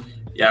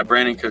 Yeah,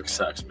 Brandon Cooks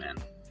sucks, man.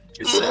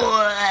 It's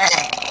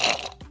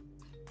sad.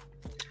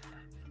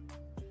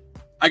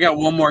 I got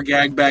one more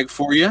gag bag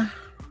for you.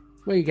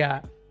 What you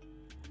got?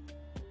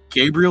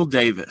 Gabriel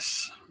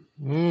Davis.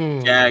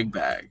 Gag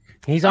bag.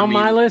 He's on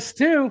my list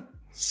too.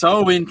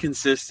 So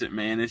inconsistent,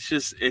 man. It's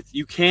just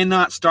you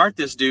cannot start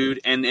this dude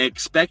and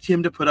expect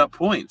him to put up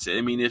points.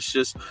 I mean, it's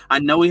just I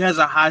know he has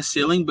a high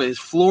ceiling, but his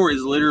floor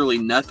is literally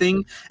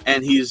nothing,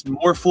 and he's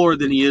more floor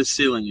than he is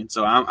ceiling. And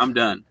so I'm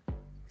done.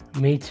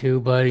 Me too,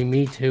 buddy.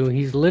 Me too.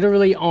 He's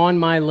literally on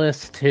my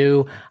list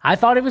too. I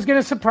thought it was going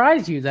to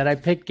surprise you that I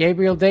picked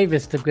Gabriel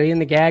Davis to be in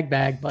the gag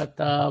bag, but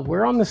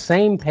we're on the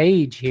same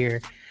page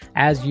here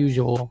as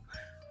usual.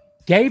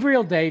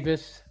 Gabriel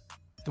Davis,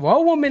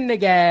 throw him in the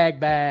gag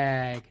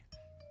bag.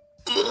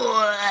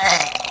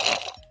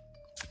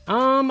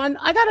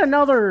 I got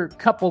another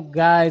couple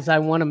guys I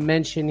want to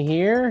mention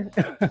here,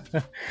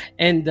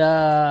 and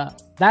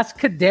that's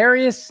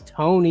Kadarius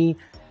Toney,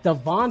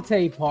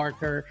 Devontae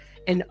Parker,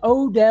 and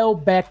Odell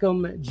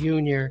Beckham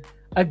Jr.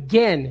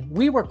 Again,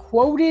 we were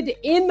quoted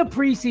in the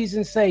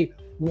preseason say,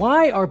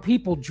 why are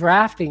people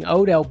drafting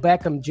Odell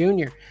Beckham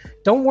Jr.?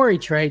 Don't worry,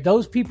 Trey.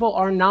 Those people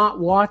are not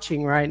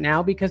watching right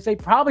now because they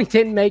probably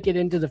didn't make it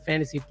into the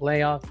fantasy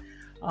playoff.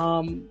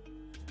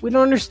 We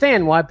don't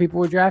understand why people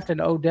were drafting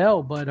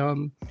Odell, but,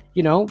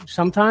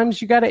 sometimes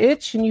you got an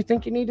itch and you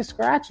think you need to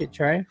scratch it,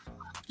 Trey.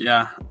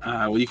 Yeah,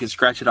 well, you can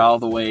scratch it all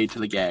the way to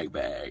the gag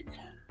bag.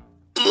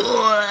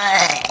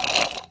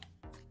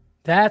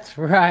 That's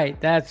right.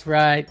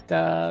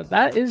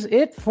 That is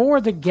it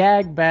for the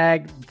gag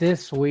bag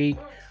this week.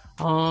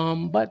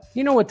 But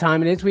you know what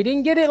time it is. We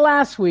didn't get it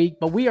last week,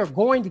 but we are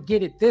going to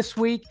get it this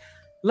week.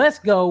 Let's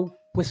go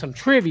with some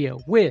trivia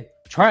with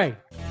Trey.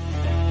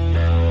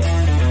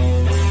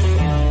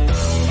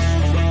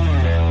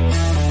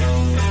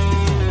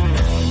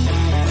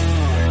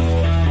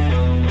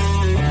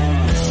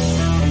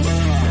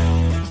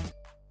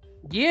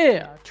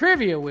 Yeah,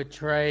 trivia with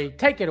Trey.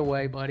 Take it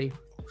away, buddy.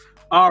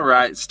 All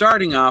right,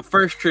 starting off,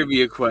 first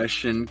trivia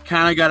question.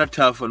 Kind of got a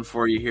tough one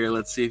for you here.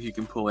 Let's see if you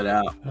can pull it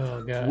out.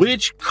 Oh, God.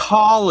 Which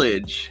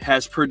college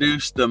has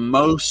produced the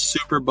most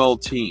Super Bowl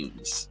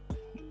teams?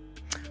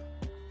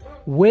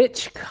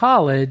 Which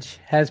college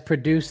has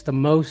produced the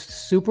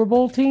most Super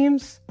Bowl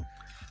teams?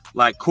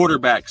 Like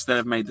quarterbacks that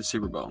have made the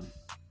Super Bowl.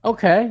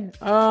 Okay.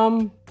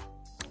 I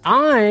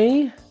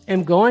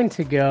am going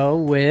to go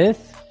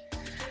with...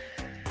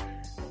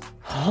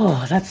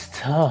 Oh, that's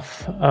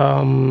tough.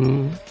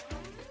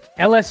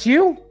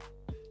 LSU?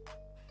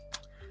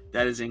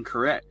 That is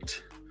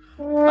incorrect.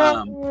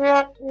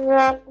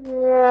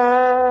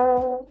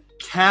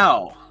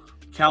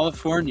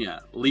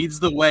 California leads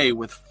the way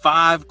with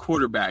 5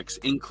 quarterbacks,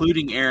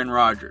 including Aaron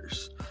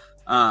Rodgers.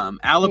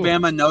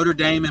 Alabama, Notre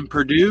Dame, and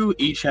Purdue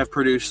each have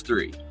produced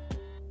 3.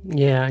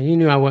 Yeah, you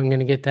knew I wasn't going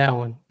to get that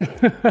one.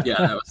 Yeah,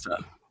 that was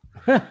tough.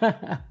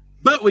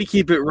 But we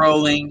keep it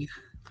rolling.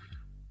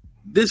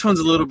 This one's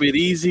a little bit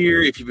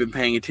easier. If you've been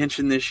paying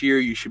attention this year,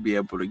 you should be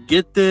able to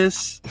get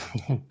this.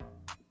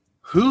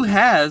 Who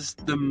has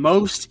the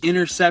most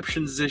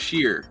interceptions this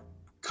year?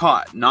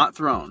 Caught, not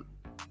thrown.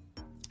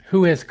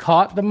 Who has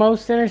caught the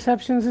most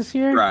interceptions this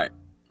year? Right.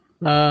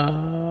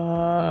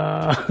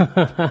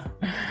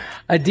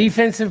 A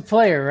defensive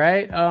player,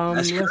 right?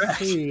 That's correct. Let's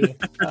see.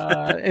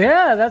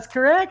 Yeah, that's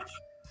correct.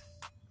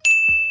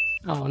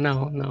 Oh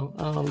no.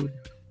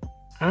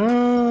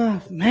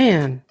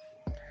 Man.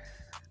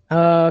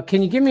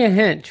 Can you give me a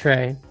hint,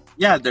 Trey?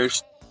 Yeah,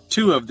 there's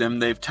two of them.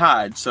 They've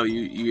tied, so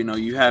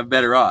you have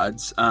better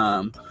odds.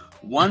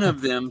 One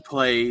of them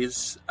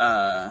plays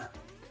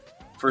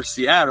for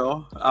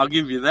Seattle. I'll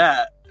give you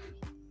that.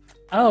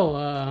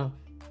 Oh,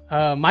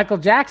 Michael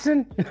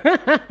Jackson?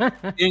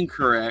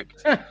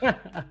 Incorrect.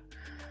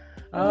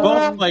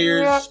 Both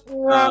players have 6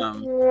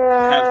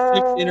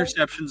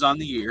 interceptions on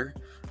the year.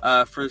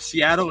 For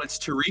Seattle, it's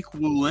Tariq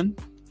Woolen.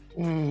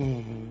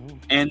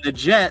 And the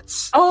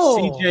Jets,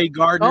 C.J.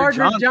 Gardner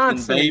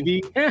Johnson,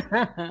 baby.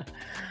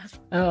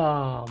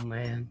 Oh,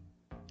 man.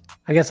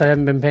 I guess I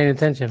haven't been paying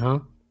attention, huh?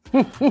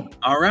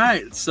 All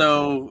right.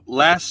 So,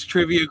 last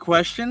trivia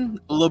question,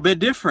 a little bit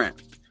different.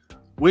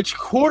 Which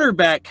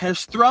quarterback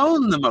has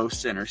thrown the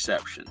most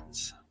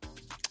interceptions?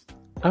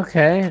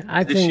 Okay.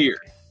 This year.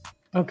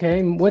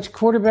 Okay. Which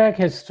quarterback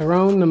has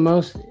thrown the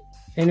most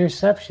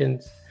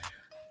interceptions?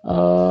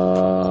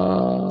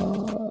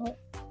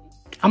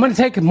 I'm going to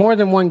take more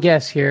than one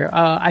guess here.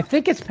 I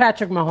think it's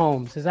Patrick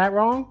Mahomes. Is that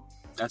wrong?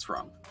 That's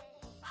wrong.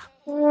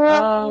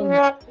 All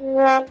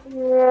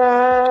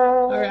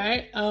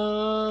right.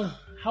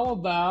 How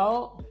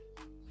about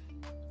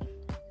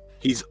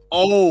he's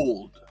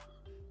old?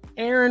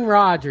 Aaron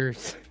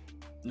Rodgers.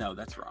 No,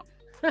 that's wrong.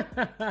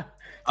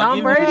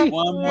 Tom Brady?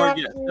 One more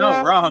guess.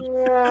 No, wrong.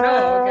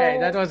 No, okay.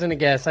 That wasn't a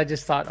guess. I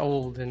just thought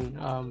old. And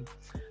all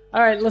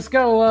right, let's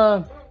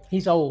go.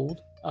 He's old.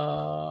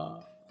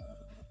 I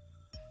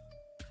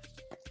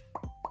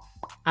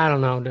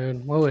don't know,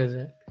 dude. What is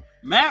it?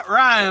 Matt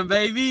Ryan,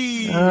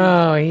 baby.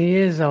 Oh, he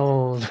is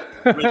old.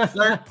 With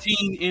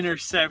 13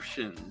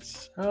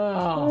 interceptions.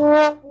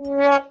 Oh.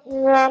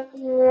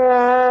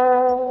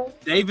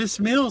 Davis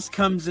Mills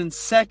comes in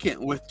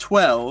second with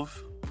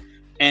 12.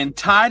 And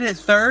tied at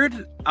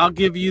third, I'll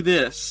give you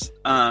this.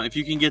 If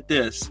you can get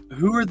this.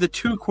 Who are the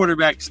two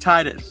quarterbacks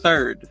tied at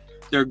third?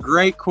 They're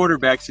great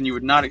quarterbacks, and you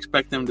would not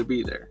expect them to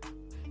be there.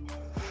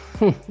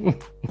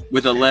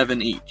 With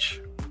 11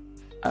 each.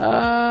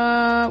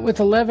 With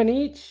 11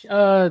 each,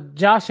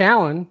 Josh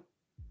Allen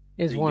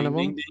is one of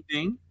them. Ding, ding,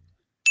 ding.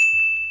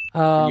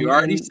 You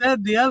already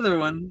said the other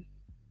one.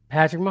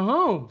 Patrick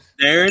Mahomes.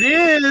 There it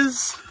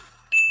is.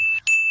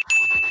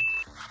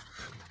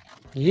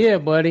 Yeah,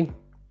 buddy.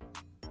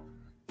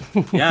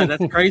 Yeah,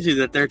 that's crazy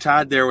that they're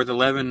tied there with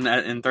 11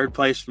 in third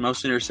place for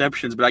most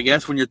interceptions. But I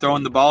guess when you're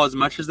throwing the ball as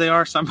much as they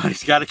are,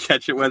 somebody's got to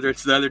catch it, whether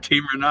it's the other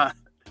team or not.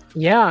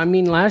 Yeah, I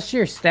mean, last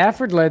year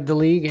Stafford led the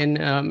league in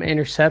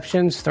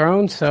interceptions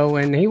thrown,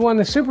 and he won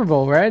the Super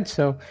Bowl, right?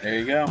 So there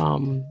you go.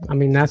 I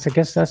mean, I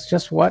guess that's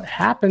just what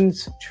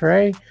happens,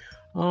 Trey.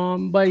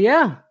 But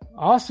yeah,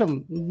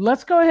 awesome.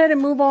 Let's go ahead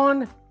and move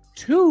on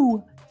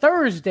to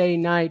Thursday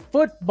night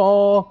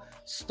football.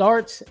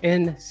 Starts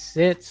and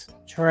sits,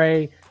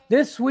 Trey.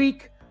 This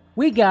week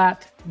we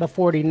got the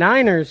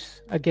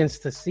 49ers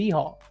against the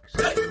Seahawks.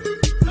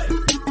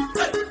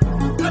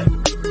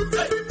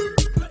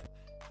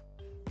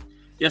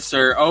 Yes,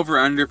 sir.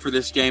 Over-under for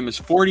this game is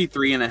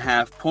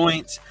 43.5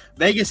 points.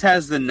 Vegas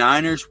has the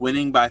Niners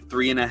winning by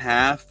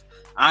 3.5.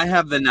 I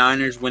have the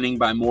Niners winning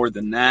by more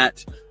than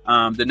that.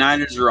 The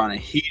Niners are on a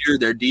heater.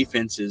 Their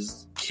defense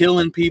is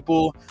killing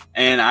people,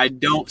 and I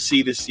don't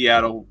see the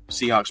Seattle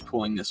Seahawks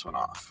pulling this one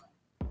off.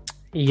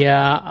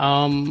 Yeah,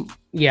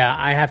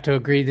 I have to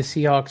agree. The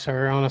Seahawks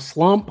are on a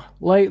slump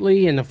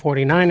lately, and the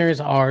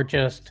 49ers are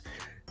just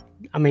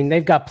 – I mean,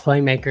 they've got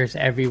playmakers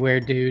everywhere,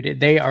 dude.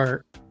 They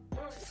are –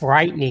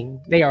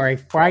 frightening. They are a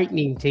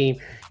frightening team.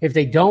 If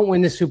they don't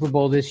win the Super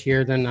Bowl this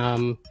year, then I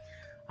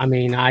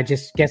mean, I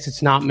just guess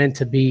it's not meant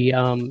to be.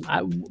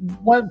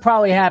 What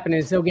probably happen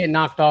is they'll get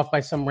knocked off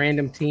by some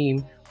random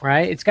team,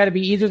 right? It's got to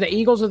be either the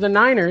Eagles or the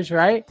Niners,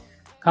 right?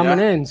 Coming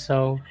in.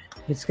 So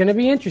it's going to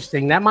be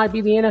interesting. That might be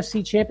the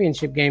NFC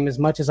Championship game. As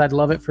much as I'd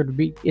love it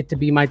to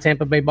be my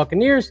Tampa Bay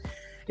Buccaneers,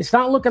 it's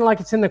not looking like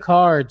it's in the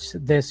cards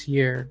this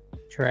year,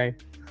 Trey.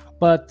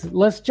 But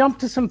let's jump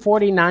to some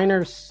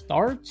 49ers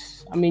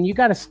starts. I mean, you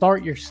got to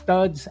start your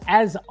studs.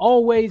 As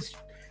always,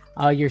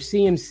 your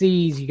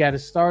CMCs, you got to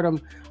start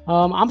them.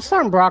 I'm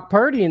starting Brock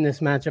Purdy in this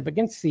matchup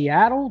against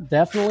Seattle,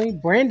 definitely.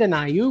 Brandon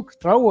Ayuk,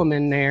 throw him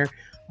in there.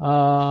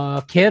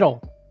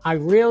 Kittle. I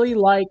really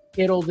like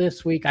Kittle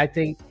this week. I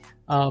think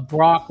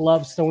Brock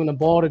loves throwing the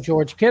ball to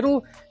George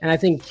Kittle, and I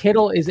think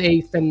Kittle is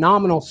a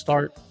phenomenal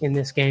start in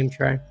this game,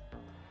 Trey.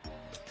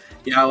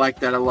 Yeah, I like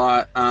that a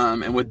lot.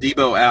 And with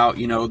Debo out,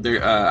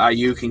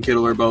 Ayuk and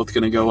Kittle are both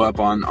going to go up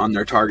on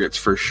their targets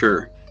for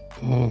sure.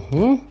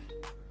 Mm-hmm.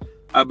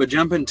 But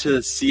jumping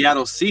to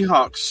Seattle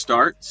Seahawks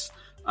starts,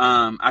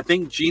 I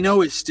think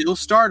Geno is still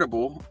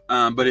startable,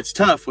 but it's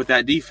tough with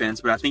that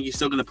defense. But I think he's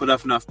still going to put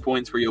up enough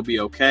points where you'll be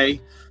okay.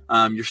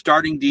 You're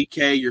starting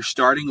DK, you're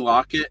starting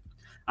Lockett.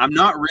 I'm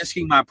not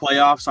risking my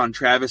playoffs on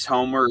Travis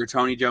Homer or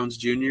Tony Jones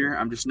Jr.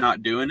 I'm just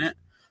not doing it.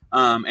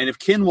 And if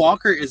Ken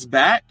Walker is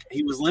back,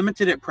 he was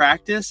limited at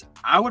practice.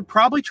 I would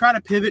probably try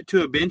to pivot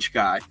to a bench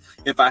guy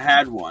if I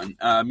had one.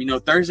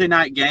 Thursday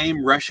night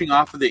game, rushing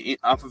off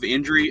of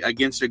injury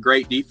against a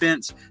great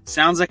defense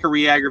sounds like a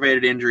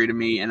re-aggravated injury to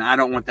me, and I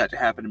don't want that to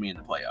happen to me in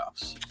the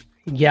playoffs.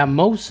 Yeah,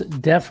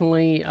 most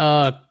definitely.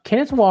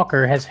 Kenneth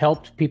Walker has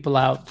helped people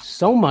out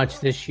so much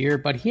this year,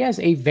 but he has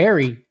a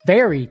very,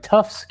 very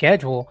tough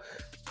schedule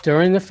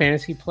during the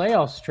fantasy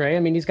playoffs, Trey. I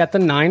mean, he's got the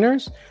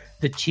Niners,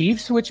 the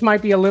Chiefs, which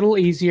might be a little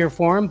easier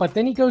for him, but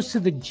then he goes to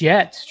the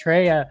Jets,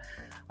 Trey.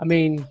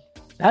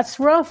 That's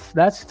rough.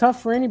 That's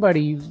tough for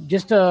anybody.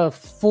 Just a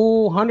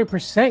full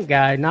 100%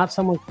 guy, not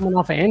someone coming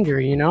off an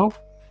injury, you know?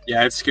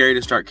 Yeah, it's scary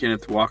to start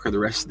Kenneth Walker the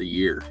rest of the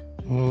year.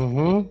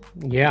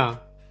 Yeah.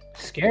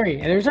 Scary.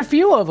 And there's a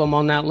few of them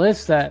on that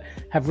list that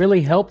have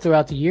really helped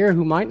throughout the year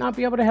who might not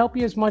be able to help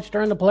you as much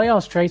during the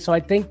playoffs, Trey. So I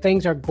think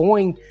things are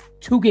going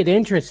to get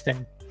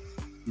interesting.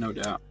 No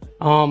doubt.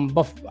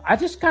 But I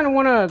just kind of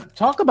want to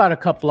talk about a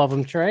couple of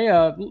them, Trey.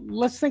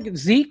 Let's think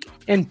Zeke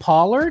and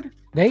Pollard.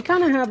 They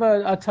kind of have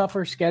a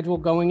tougher schedule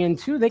going in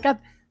too. They got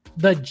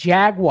the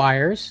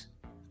Jaguars.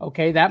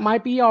 Okay, that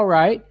might be all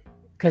right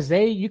because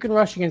you can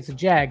rush against the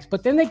Jags.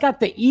 But then they got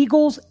the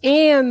Eagles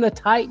and the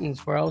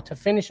Titans, bro, to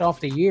finish off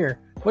the year.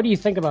 What do you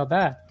think about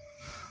that?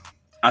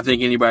 I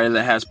think anybody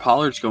that has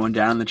Pollard's going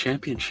down in the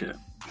championship.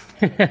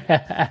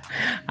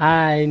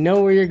 I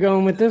know where you're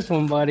going with this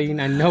one, buddy.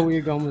 And I know where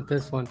you're going with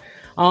this one.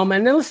 And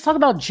then let's talk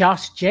about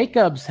Josh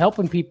Jacobs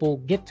helping people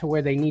get to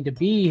where they need to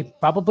be,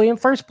 probably in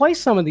first place,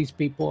 some of these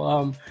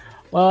people.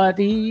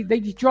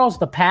 He draws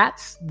the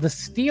Pats, the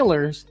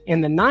Steelers,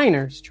 and the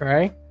Niners,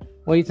 Trey.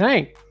 What do you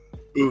think?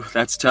 Ooh,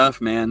 that's tough,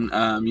 man.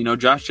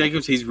 Josh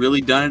Jacobs, he's really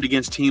done it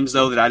against teams,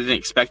 though, that I didn't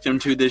expect him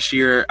to this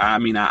year. I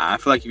mean, I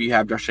feel like if you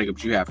have Josh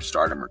Jacobs, you have to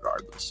start him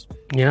regardless.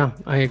 Yeah,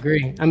 I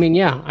agree.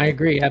 I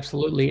agree,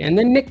 absolutely. And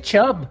then Nick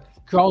Chubb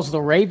draws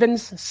the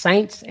Ravens,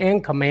 Saints,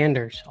 and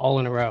Commanders all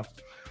in a row.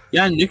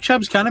 Yeah, Nick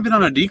Chubb's kind of been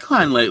on a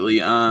decline lately.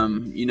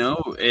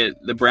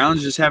 The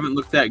Browns just haven't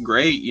looked that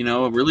great,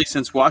 really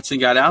since Watson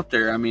got out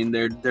there. I mean,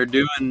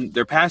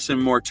 they're passing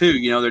more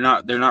too. They're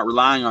not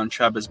relying on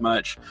Chubb as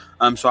much.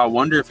 So I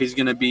wonder if he's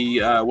going to be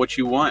what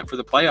you want for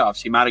the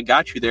playoffs. He might have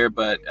got you there,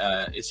 but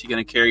is he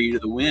going to carry you to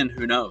the win?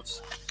 Who knows?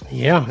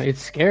 Yeah,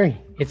 it's scary.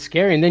 It's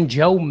scary. And then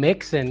Joe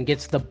Mixon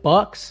gets the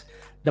Bucks,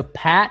 the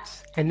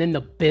Pats, and then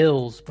the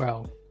Bills,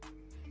 bro.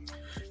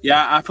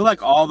 Yeah, I feel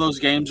like all those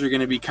games are going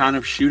to be kind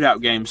of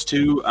shootout games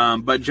too.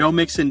 But Joe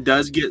Mixon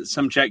does get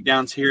some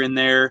checkdowns here and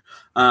there.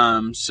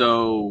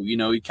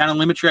 You kind of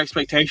limit your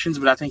expectations,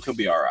 but I think he'll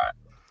be all right.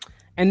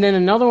 And then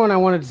another one I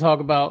wanted to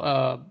talk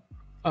about,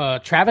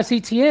 Travis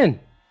Etienne.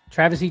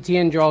 Travis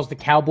Etienne draws the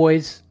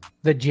Cowboys,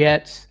 the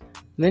Jets,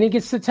 and then he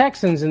gets the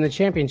Texans in the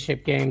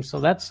championship game. So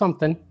that's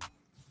something.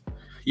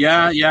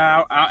 Yeah,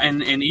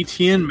 and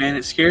Etienne, man,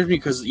 it scares me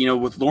because,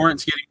 with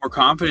Lawrence getting more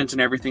confidence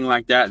and everything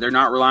like that, they're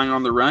not relying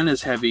on the run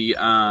as heavy.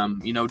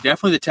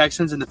 Definitely the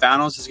Texans and the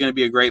finals is going to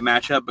be a great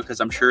matchup because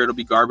I'm sure it'll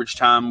be garbage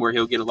time where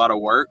he'll get a lot of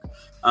work.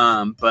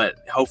 But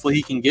hopefully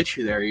he can get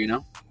you there,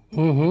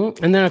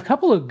 Mm-hmm. And then a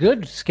couple of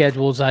good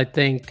schedules, I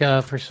think,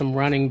 for some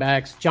running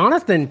backs.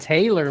 Jonathan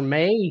Taylor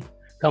may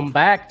come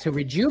back to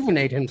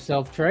rejuvenate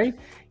himself, Trey.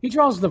 He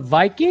draws the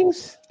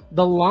Vikings,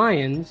 the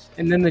Lions,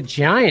 and then the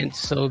Giants.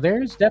 So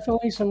there's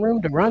definitely some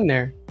room to run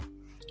there.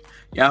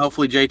 Yeah,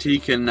 hopefully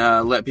JT can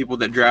let people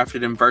that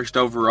drafted him first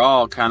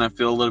overall kind of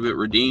feel a little bit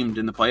redeemed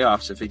in the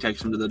playoffs if he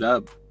takes them to the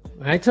dub.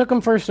 I took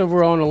him first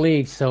overall in the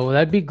league, so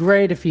that'd be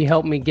great if he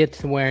helped me get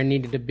to where I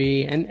needed to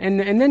be. And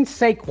then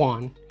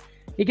Saquon.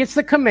 He gets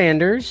the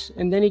Commanders,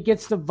 and then he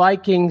gets the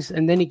Vikings,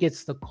 and then he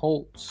gets the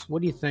Colts.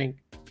 What do you think?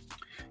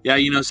 Yeah,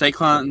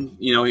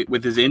 Saquon,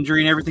 with his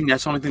injury and everything,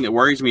 that's the only thing that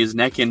worries me is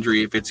neck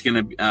injury, if it's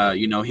going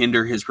to,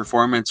 hinder his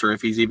performance or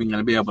if he's even going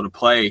to be able to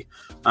play.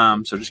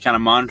 So just kind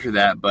of monitor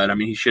that. But,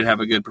 he should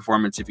have a good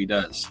performance if he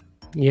does.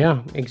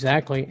 Yeah,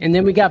 exactly. And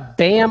then we got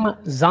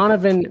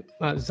Zonovan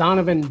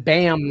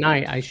Bam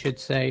Knight, I should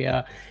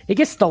say. He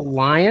gets the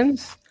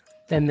Lions,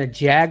 then the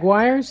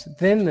Jaguars,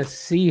 then the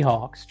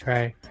Seahawks,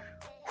 Trey.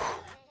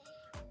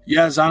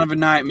 Yeah, Zonovan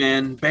Knight,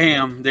 man.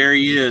 Bam, there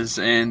he is.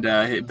 And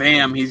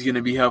bam, he's going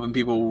to be helping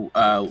people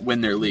win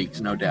their leagues,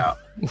 no doubt.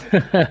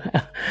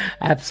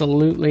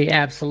 Absolutely.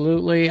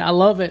 I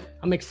love it.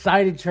 I'm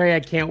excited, Trey. I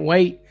can't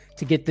wait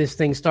to get this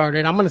thing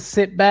started. I'm going to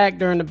sit back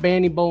during the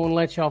Bandy Bowl and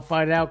let y'all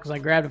fight it out because I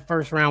grabbed a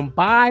first round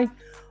bye.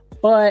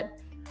 But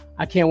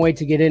I can't wait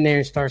to get in there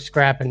and start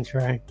scrapping,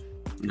 Trey.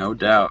 No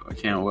doubt. I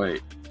can't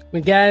wait.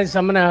 But guys,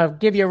 I'm going to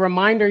give you a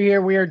reminder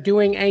here. We are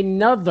doing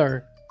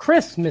another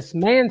Christmas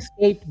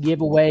Manscaped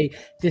giveaway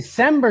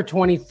December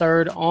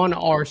 23rd on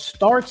our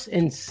Starts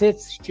and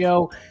Sits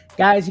show.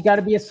 Guys, you got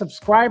to be a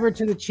subscriber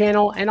to the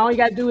channel, and all you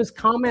got to do is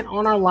comment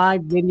on our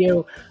live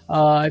video.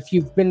 If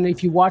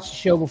you watched the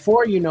show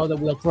before, you know that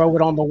we'll throw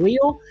it on the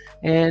wheel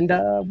and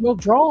we'll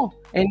draw.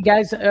 And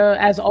guys,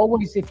 as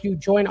always, if you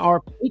join our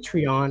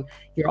Patreon,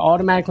 you're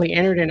automatically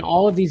entered in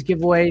all of these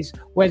giveaways,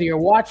 whether you're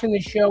watching the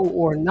show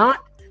or not.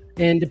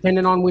 And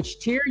depending on which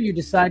tier you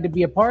decide to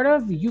be a part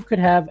of, you could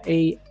have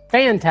a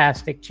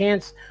fantastic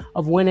chance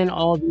of winning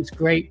all these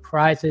great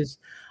prizes.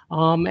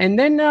 And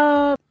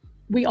then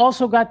we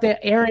also got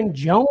the Aaron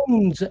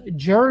Jones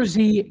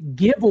jersey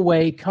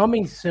giveaway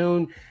coming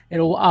soon.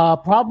 It'll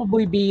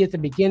probably be at the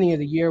beginning of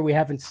the year. We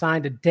haven't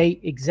signed a date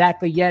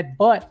exactly yet,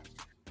 but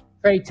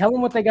Trey, tell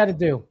them what they got to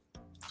do.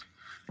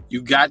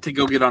 You got to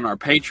go get on our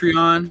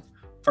Patreon,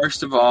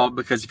 first of all,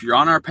 because if you're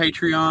on our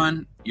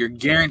Patreon, you're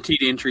guaranteed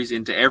entries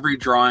into every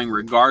drawing,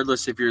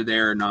 regardless if you're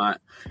there or not.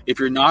 If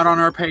you're not on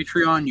our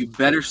Patreon, you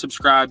better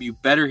subscribe. You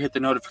better hit the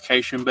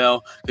notification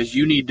bell because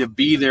you need to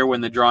be there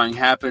when the drawing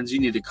happens. You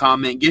need to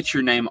comment, get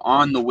your name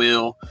on the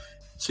wheel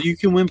so you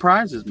can win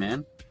prizes,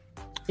 man.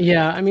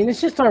 Yeah, I mean,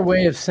 it's just our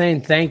way of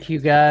saying thank you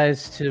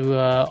guys to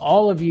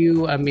all of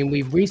you. I mean,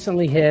 we've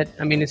recently hit,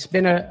 it's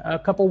been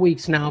a couple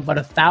weeks now, but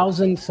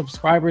 1,000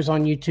 subscribers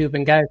on YouTube.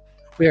 And guys,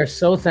 we are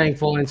so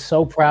thankful and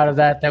so proud of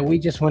that we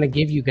just want to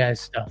give you guys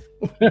stuff.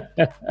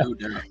 No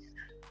doubt.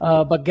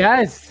 But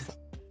guys,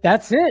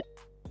 that's it.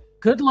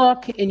 Good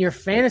luck in your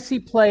fantasy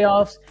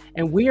playoffs.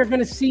 And we are going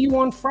to see you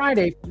on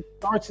Friday for the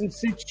Starts and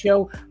Sits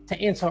show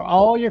to answer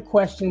all your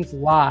questions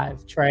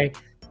live, Trey.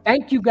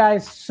 Thank you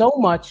guys so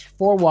much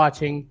for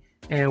watching,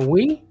 and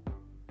we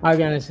are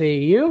going to see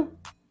you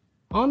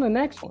on the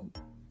next one.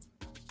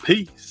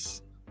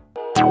 Peace.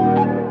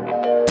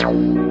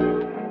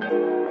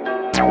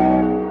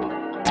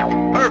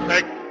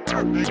 Perfect.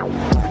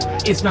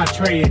 It's not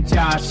Trey and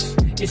Josh,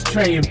 it's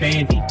Trey and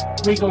Bandy.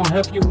 We gonna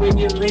help you win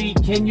your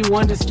league. Can you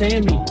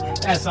understand me?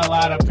 That's a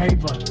lot of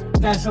paper.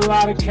 That's a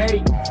lot of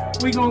cake.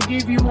 We gonna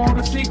give you all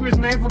the secrets,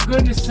 man, for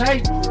goodness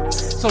sake.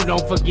 So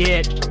don't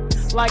forget.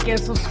 Like and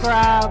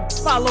subscribe.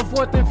 Follow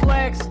Fourth and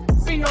Flex.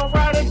 Be your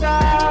ride or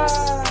die.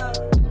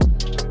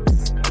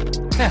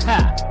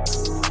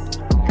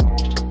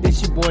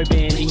 This your boy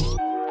Bandy.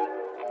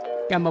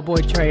 Got my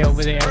boy Trey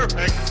over there.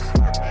 Perfect.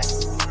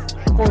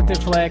 Fourth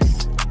and Flex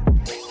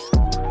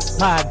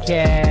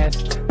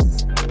podcast.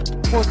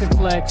 Fourth and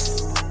Flex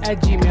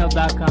at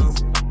gmail.com.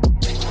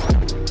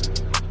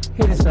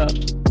 Hit us up.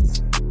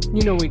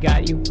 You know we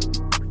got you.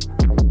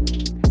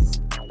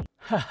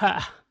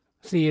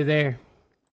 See you there.